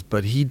necklaces,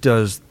 but he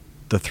does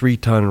the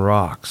 3-ton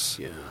rocks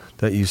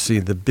that you see,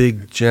 the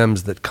big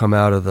gems that come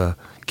out of the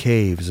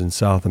caves in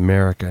South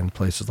America and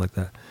places like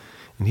that.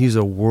 And he's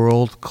a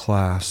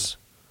world-class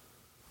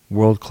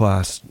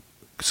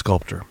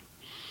sculptor.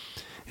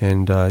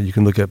 And you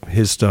can look at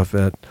his stuff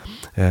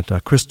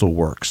at Crystal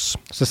Works.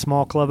 It's a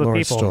small club of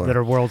Lawrence people Stoller. that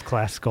are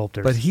world-class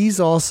sculptors. But he's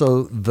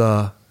also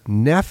the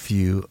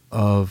nephew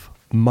of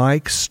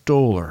Mike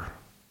Stoller,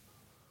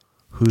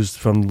 who's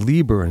from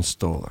Lieber and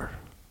Stoller,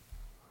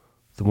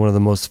 one of the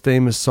most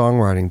famous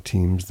songwriting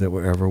teams that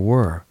ever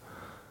were.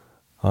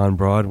 On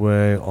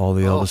Broadway, all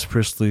the Elvis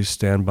Presley,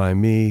 Stand By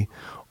Me,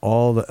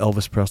 all the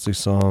Elvis Presley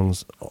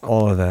songs,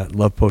 all of that,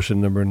 Love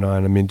Potion Number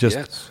 9. I mean,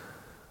 just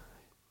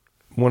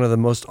one of the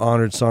most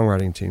honored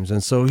songwriting teams.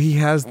 And so he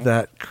has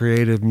that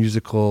creative,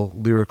 musical,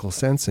 lyrical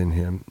sense in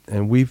him.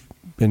 And we've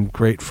been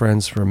great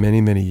friends for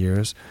many, many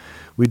years.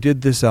 We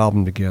did this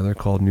album together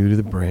called New to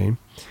the Brain.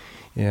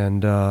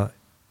 And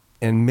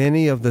And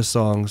many of the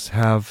songs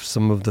have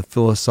some of the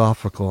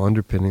philosophical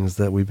underpinnings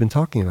that we've been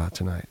talking about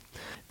tonight.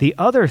 The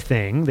other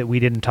thing that we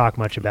didn't talk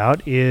much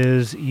about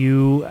is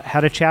you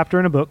had a chapter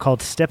in a book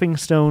called Stepping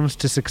Stones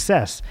to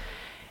Success.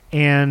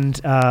 And,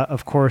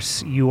 of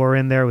course, you are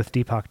in there with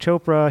Deepak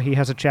Chopra. He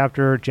has a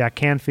chapter. Jack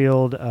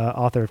Canfield,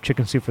 author of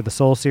Chicken Soup for the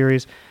Soul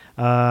series.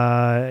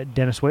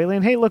 Dennis Whaley.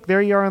 And, hey, look,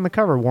 there you are on the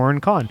cover, Warren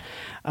Kahn.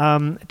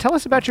 Tell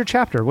us about your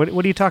chapter. What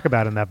do you talk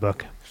about in that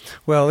book?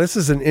 Well, this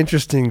is an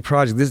interesting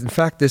project. In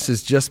fact, this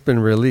has just been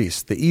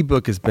released. The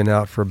ebook has been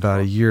out for about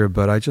a year,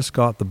 but I just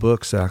got the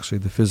books, actually,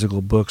 the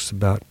physical books,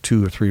 about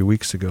 2 or 3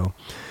 weeks ago.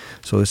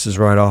 So this is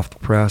right off the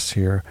press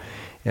here.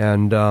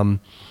 And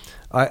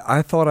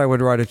I thought I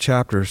would write a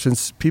chapter,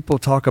 since people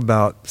talk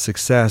about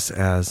success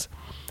as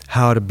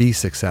how to be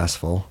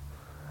successful.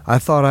 I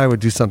thought I would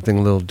do something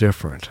a little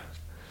different.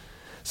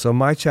 So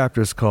my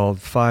chapter is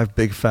called 5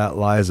 Big Fat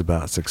Lies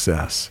About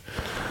Success.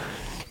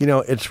 You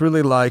know, it's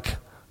really like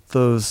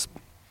those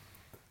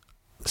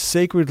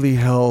sacredly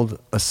held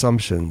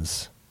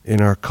assumptions in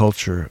our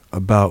culture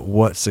about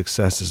what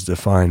success is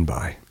defined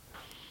by.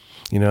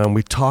 You know, and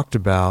we talked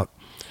about,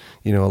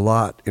 you know, a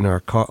lot in our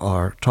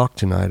talk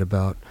tonight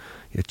about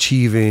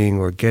achieving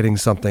or getting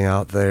something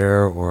out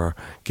there or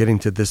getting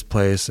to this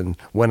place, and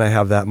when I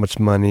have that much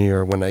money,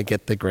 or when I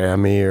get the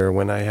Grammy, or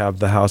when I have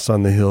the house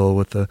on the hill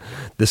with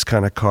this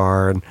kind of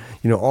car, and,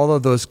 you know, all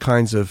of those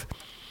kinds of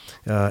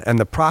and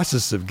the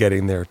process of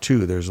getting there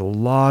too. There's a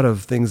lot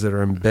of things that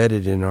are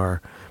embedded in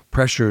our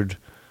pressured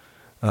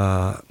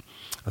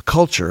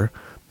culture.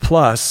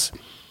 Plus,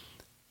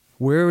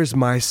 where is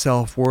my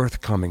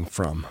self-worth coming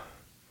from?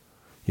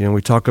 You know,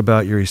 we talk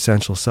about your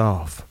essential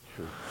self.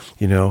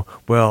 You know,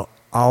 well,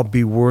 I'll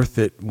be worth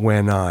it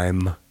when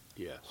I'm,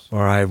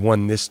 or I've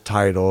won this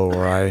title,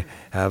 or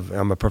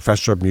I'm a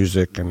professor of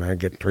music and I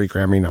get 3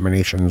 Grammy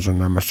nominations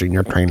and I'm a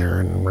senior trainer.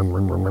 And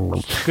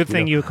Good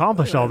thing you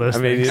accomplished all those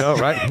I mean, things. you know,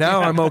 right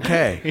now I'm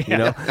okay. You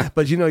know,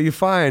 but you know, you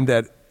find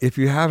that if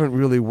you haven't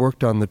really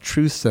worked on the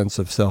true sense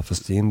of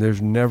self-esteem,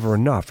 there's never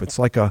enough. It's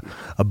like a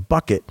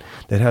bucket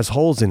that has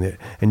holes in it,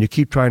 and you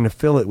keep trying to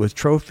fill it with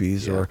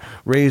trophies or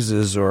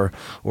raises or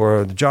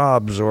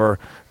jobs or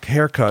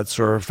haircuts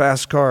or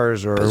fast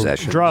cars or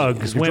Possessions.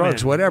 Drugs, women.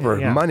 whatever,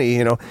 Yeah. money,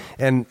 you know,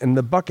 and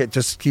the bucket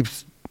just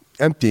keeps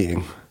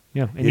emptying.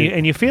 Yeah,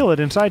 and you feel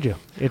it inside you.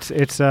 It's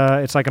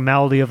like a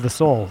malady of the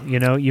soul. You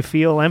know, you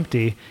feel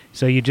empty,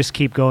 so you just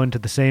keep going to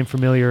the same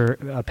familiar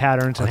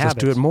patterns and I'll just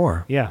habits. do it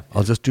more. Yeah.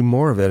 I'll just do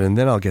more of it, and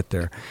then I'll get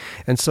there.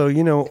 And so,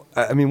 you know,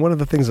 I mean, one of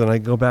the things that I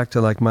go back to,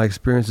 like my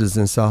experiences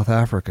in South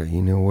Africa,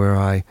 you know, where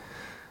I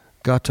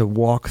got to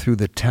walk through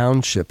the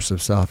townships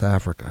of South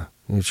Africa,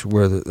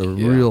 where the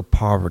real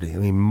poverty, I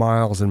mean,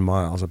 miles and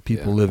miles of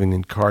people living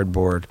in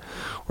cardboard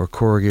or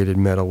corrugated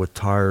metal with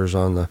tires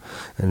on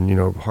and, you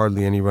know,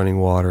 hardly any running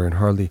water,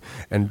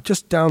 and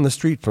just down the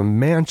street from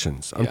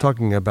mansions. I'm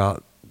talking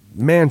about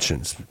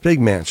mansions,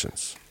 big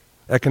mansions,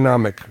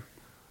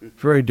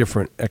 very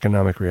different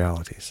economic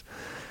realities.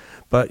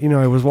 But, you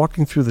know, I was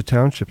walking through the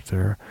township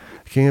there,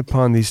 I came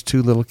upon these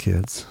 2 little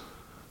kids.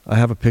 I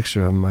have a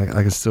picture of them, I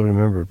can still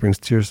remember, it brings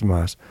tears to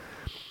my eyes.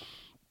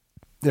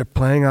 They're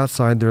playing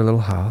outside their little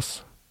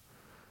house,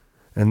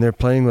 and they're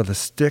playing with a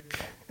stick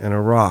and a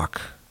rock,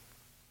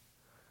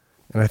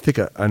 and I think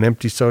an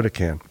empty soda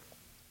can.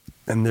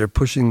 And they're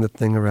pushing the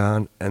thing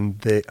around,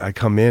 and I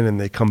come in,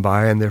 and they come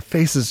by, and their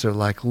faces are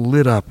like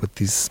lit up with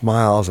these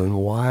smiles and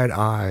wide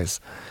eyes.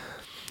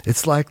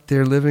 It's like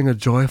they're living a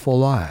joyful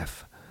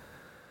life.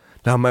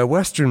 Now, my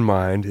Western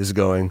mind is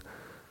going,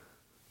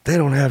 they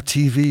don't have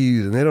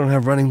TVs, and they don't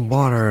have running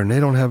water, and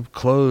they don't have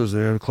clothes.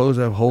 Their clothes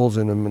have holes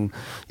in them, and,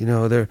 you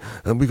know,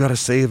 we got to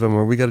save them,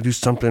 or we got to do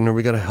something, or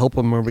we got to help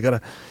them, or we got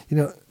to, you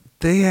know,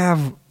 they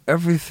have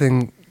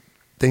everything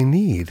they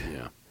need.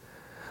 Yeah.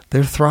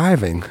 They're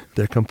thriving.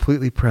 They're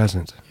completely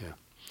present. Yeah.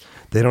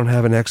 They don't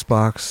have an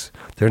Xbox.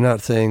 They're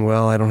not saying,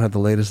 well, I don't have the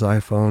latest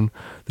iPhone.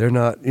 They're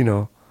not, you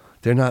know,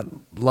 they're not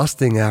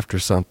lusting after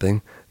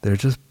something. They're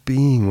just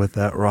being with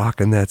that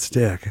rock and that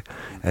stick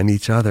and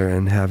each other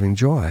and having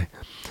joy.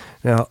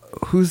 Now,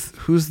 who's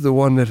the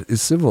one that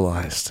is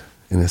civilized,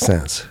 in a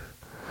sense?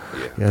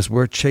 Yeah. Yes,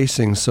 we're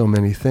chasing so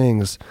many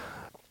things.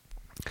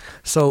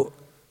 So,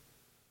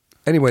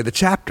 anyway, the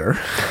chapter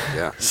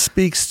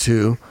speaks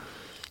to,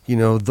 you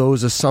know,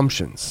 those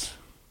assumptions.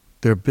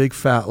 They're big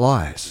fat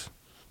lies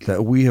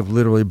that we have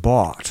literally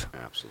bought.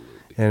 Absolutely.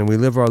 And we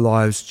live our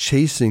lives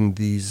chasing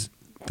these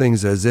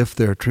things as if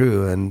they're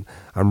true. And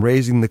I'm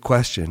raising the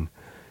question,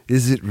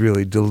 is it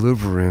really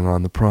delivering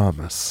on the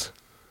promise?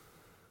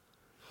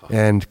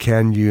 And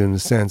can you, in a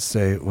sense,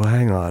 say, well,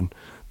 hang on,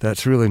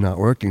 that's really not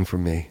working for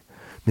me.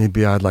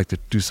 Maybe I'd like to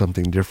do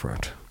something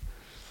different.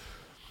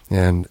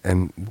 And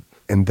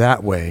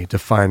that way,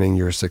 defining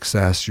your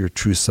success, your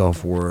true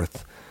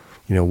self-worth,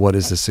 you know, what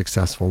is a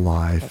successful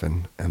life,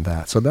 and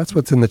that. So that's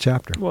what's in the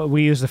chapter. Well,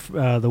 we used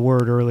the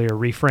word earlier,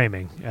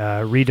 reframing,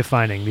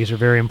 redefining. These are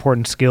very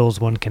important skills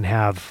one can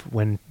have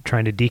when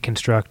trying to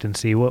deconstruct and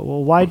see, well,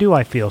 why do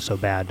I feel so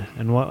bad,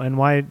 and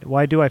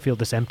why do I feel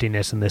this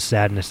emptiness and this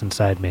sadness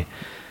inside me?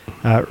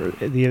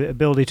 the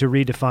ability to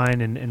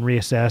redefine and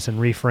reassess and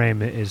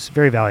reframe is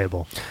very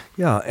valuable.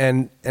 Yeah,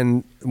 and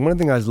one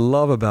thing I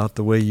love about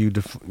the way you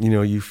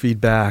you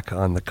feedback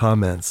on the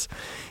comments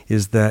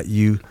is that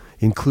you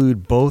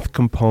include both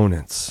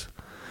components,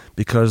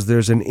 because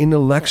there's an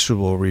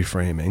intellectual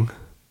reframing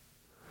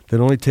that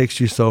only takes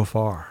you so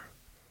far.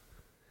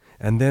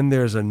 And then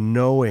there's a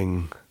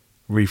knowing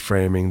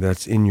reframing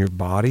that's in your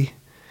body.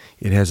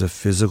 It has a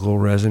physical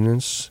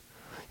resonance,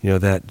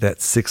 that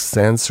sixth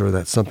sense, or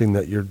that's something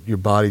that your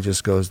body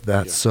just goes,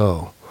 that's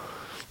so.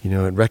 It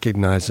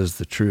recognizes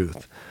the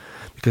truth.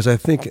 Because I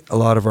think a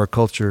lot of our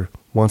culture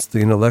wants the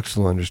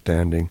intellectual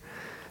understanding,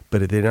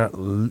 but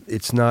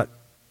it's not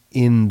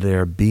in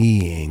their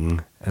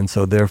being, and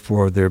so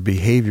therefore their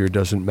behavior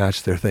doesn't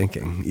match their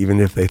thinking,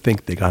 even if they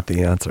think they got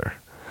the answer.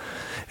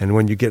 And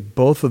when you get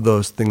both of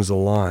those things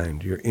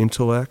aligned, your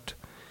intellect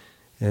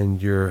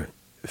and your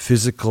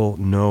physical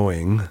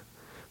knowing,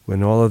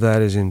 when all of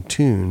that is in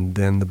tune,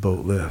 then the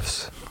boat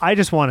lifts. I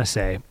just want to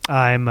say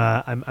I'm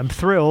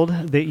thrilled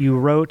that you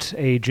wrote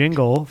a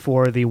jingle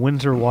for the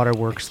Windsor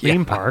Waterworks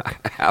theme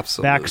park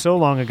Absolutely. back so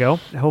long ago.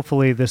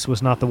 Hopefully this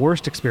was not the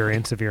worst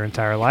experience of your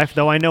entire life,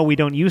 though I know we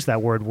don't use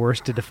that word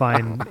worst to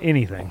define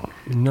anything.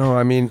 No,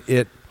 I mean,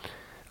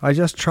 I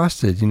just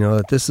trusted,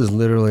 that this is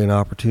literally an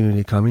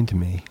opportunity coming to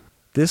me.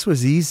 This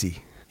was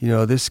easy.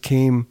 This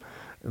came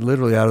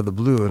literally out of the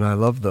blue, and I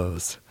love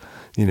those,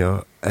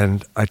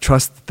 and I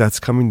trust that's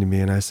coming to me,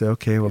 and I say,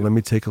 okay, well, let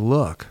me take a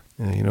look.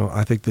 And,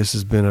 I think this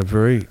has been a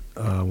very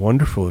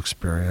wonderful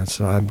experience.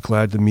 I'm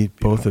glad to meet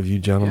both of you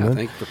gentlemen. Yeah,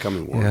 thank you for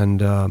coming,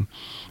 Warren.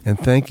 And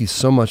thank you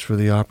so much for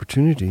the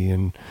opportunity.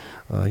 And,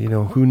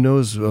 who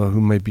knows who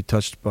may be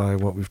touched by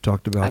what we've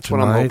talked about That's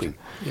tonight. what I'm hoping.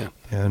 Yeah.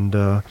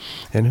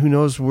 And who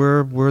knows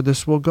where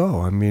this will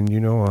go. I mean,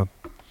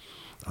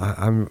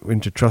 I'm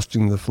into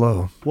trusting the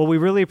flow. Well, we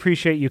really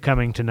appreciate you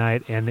coming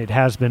tonight, and it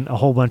has been a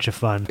whole bunch of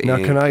fun. Now,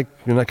 can I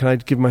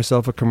give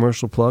myself a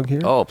commercial plug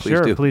here? Oh, please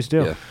Sure, do. please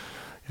do. Yeah.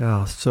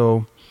 Yeah,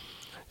 so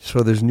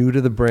there's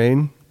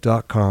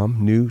newtothebrain.com,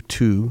 new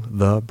to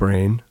the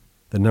brain,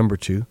 the number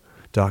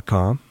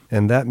 2.com,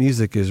 and that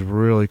music is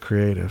really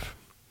creative.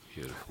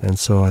 Beautiful. And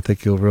so I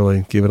think you'll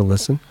really give it a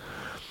listen.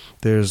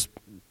 There's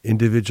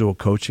individual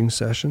coaching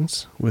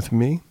sessions with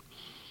me.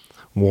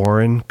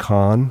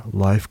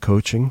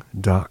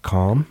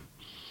 WarrenConnLifeCoaching.com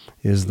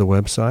is the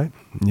website.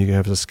 You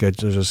have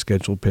there's a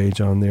schedule page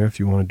on there if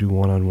you want to do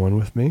one-on-one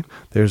with me.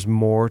 There's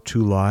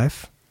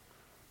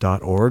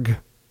moretolife.org.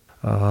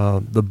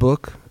 The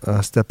book,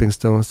 Stepping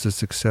Stones to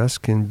Success,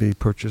 can be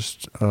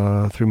purchased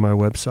through my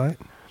website.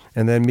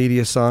 And then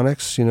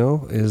Mediasonics,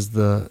 is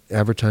the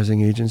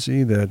advertising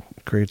agency that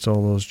creates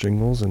all those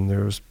jingles. And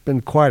there's been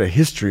quite a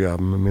history of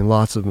them. I mean,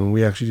 lots of them.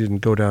 We actually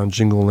didn't go down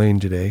jingle lane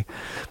today,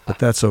 but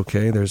that's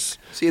okay. And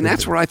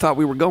that's where I thought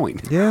we were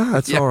going. Yeah,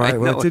 that's Yeah, all I right.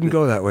 Well, know. it didn't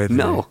go that way today.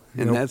 No,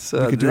 and Nope. that's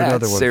We could do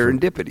another one for-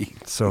 serendipity.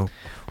 So,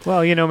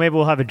 Well, maybe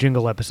we'll have a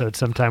jingle episode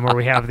sometime where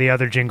we have the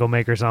other jingle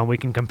makers on. We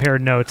can compare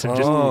notes and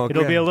Oh, it'll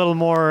okay. be a little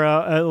more,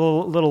 a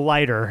little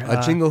lighter.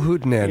 a jingle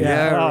hootenanny.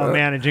 Yeah. Yeah, Oh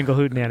man, a jingle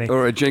hootenanny.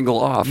 Or a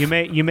jingle off. You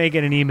may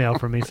get an email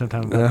from me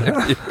sometime about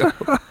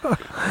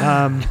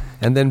that.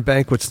 And then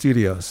Banquet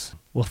Studios.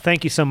 Well,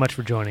 thank you so much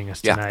for joining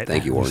us Yeah, tonight.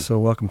 thank you, You're Warren. so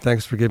welcome.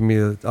 Thanks for giving me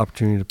the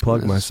opportunity to plug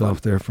This is myself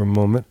fun. there for a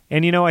moment.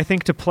 And I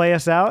think to play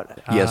us out,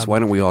 Yes, why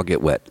don't we all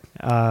get wet?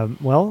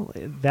 well,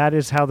 that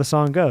is how the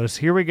song goes.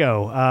 Here we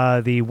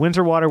go. The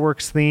Windsor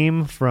Waterworks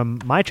theme from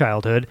my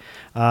childhood,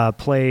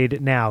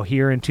 played now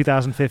here in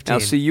 2015. Now,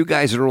 see, you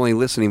guys are only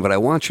listening, but I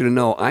want you to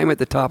know I'm at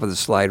the top of the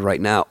slide right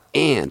now,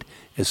 and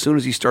as soon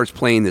as he starts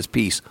playing this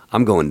piece,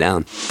 I'm going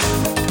down.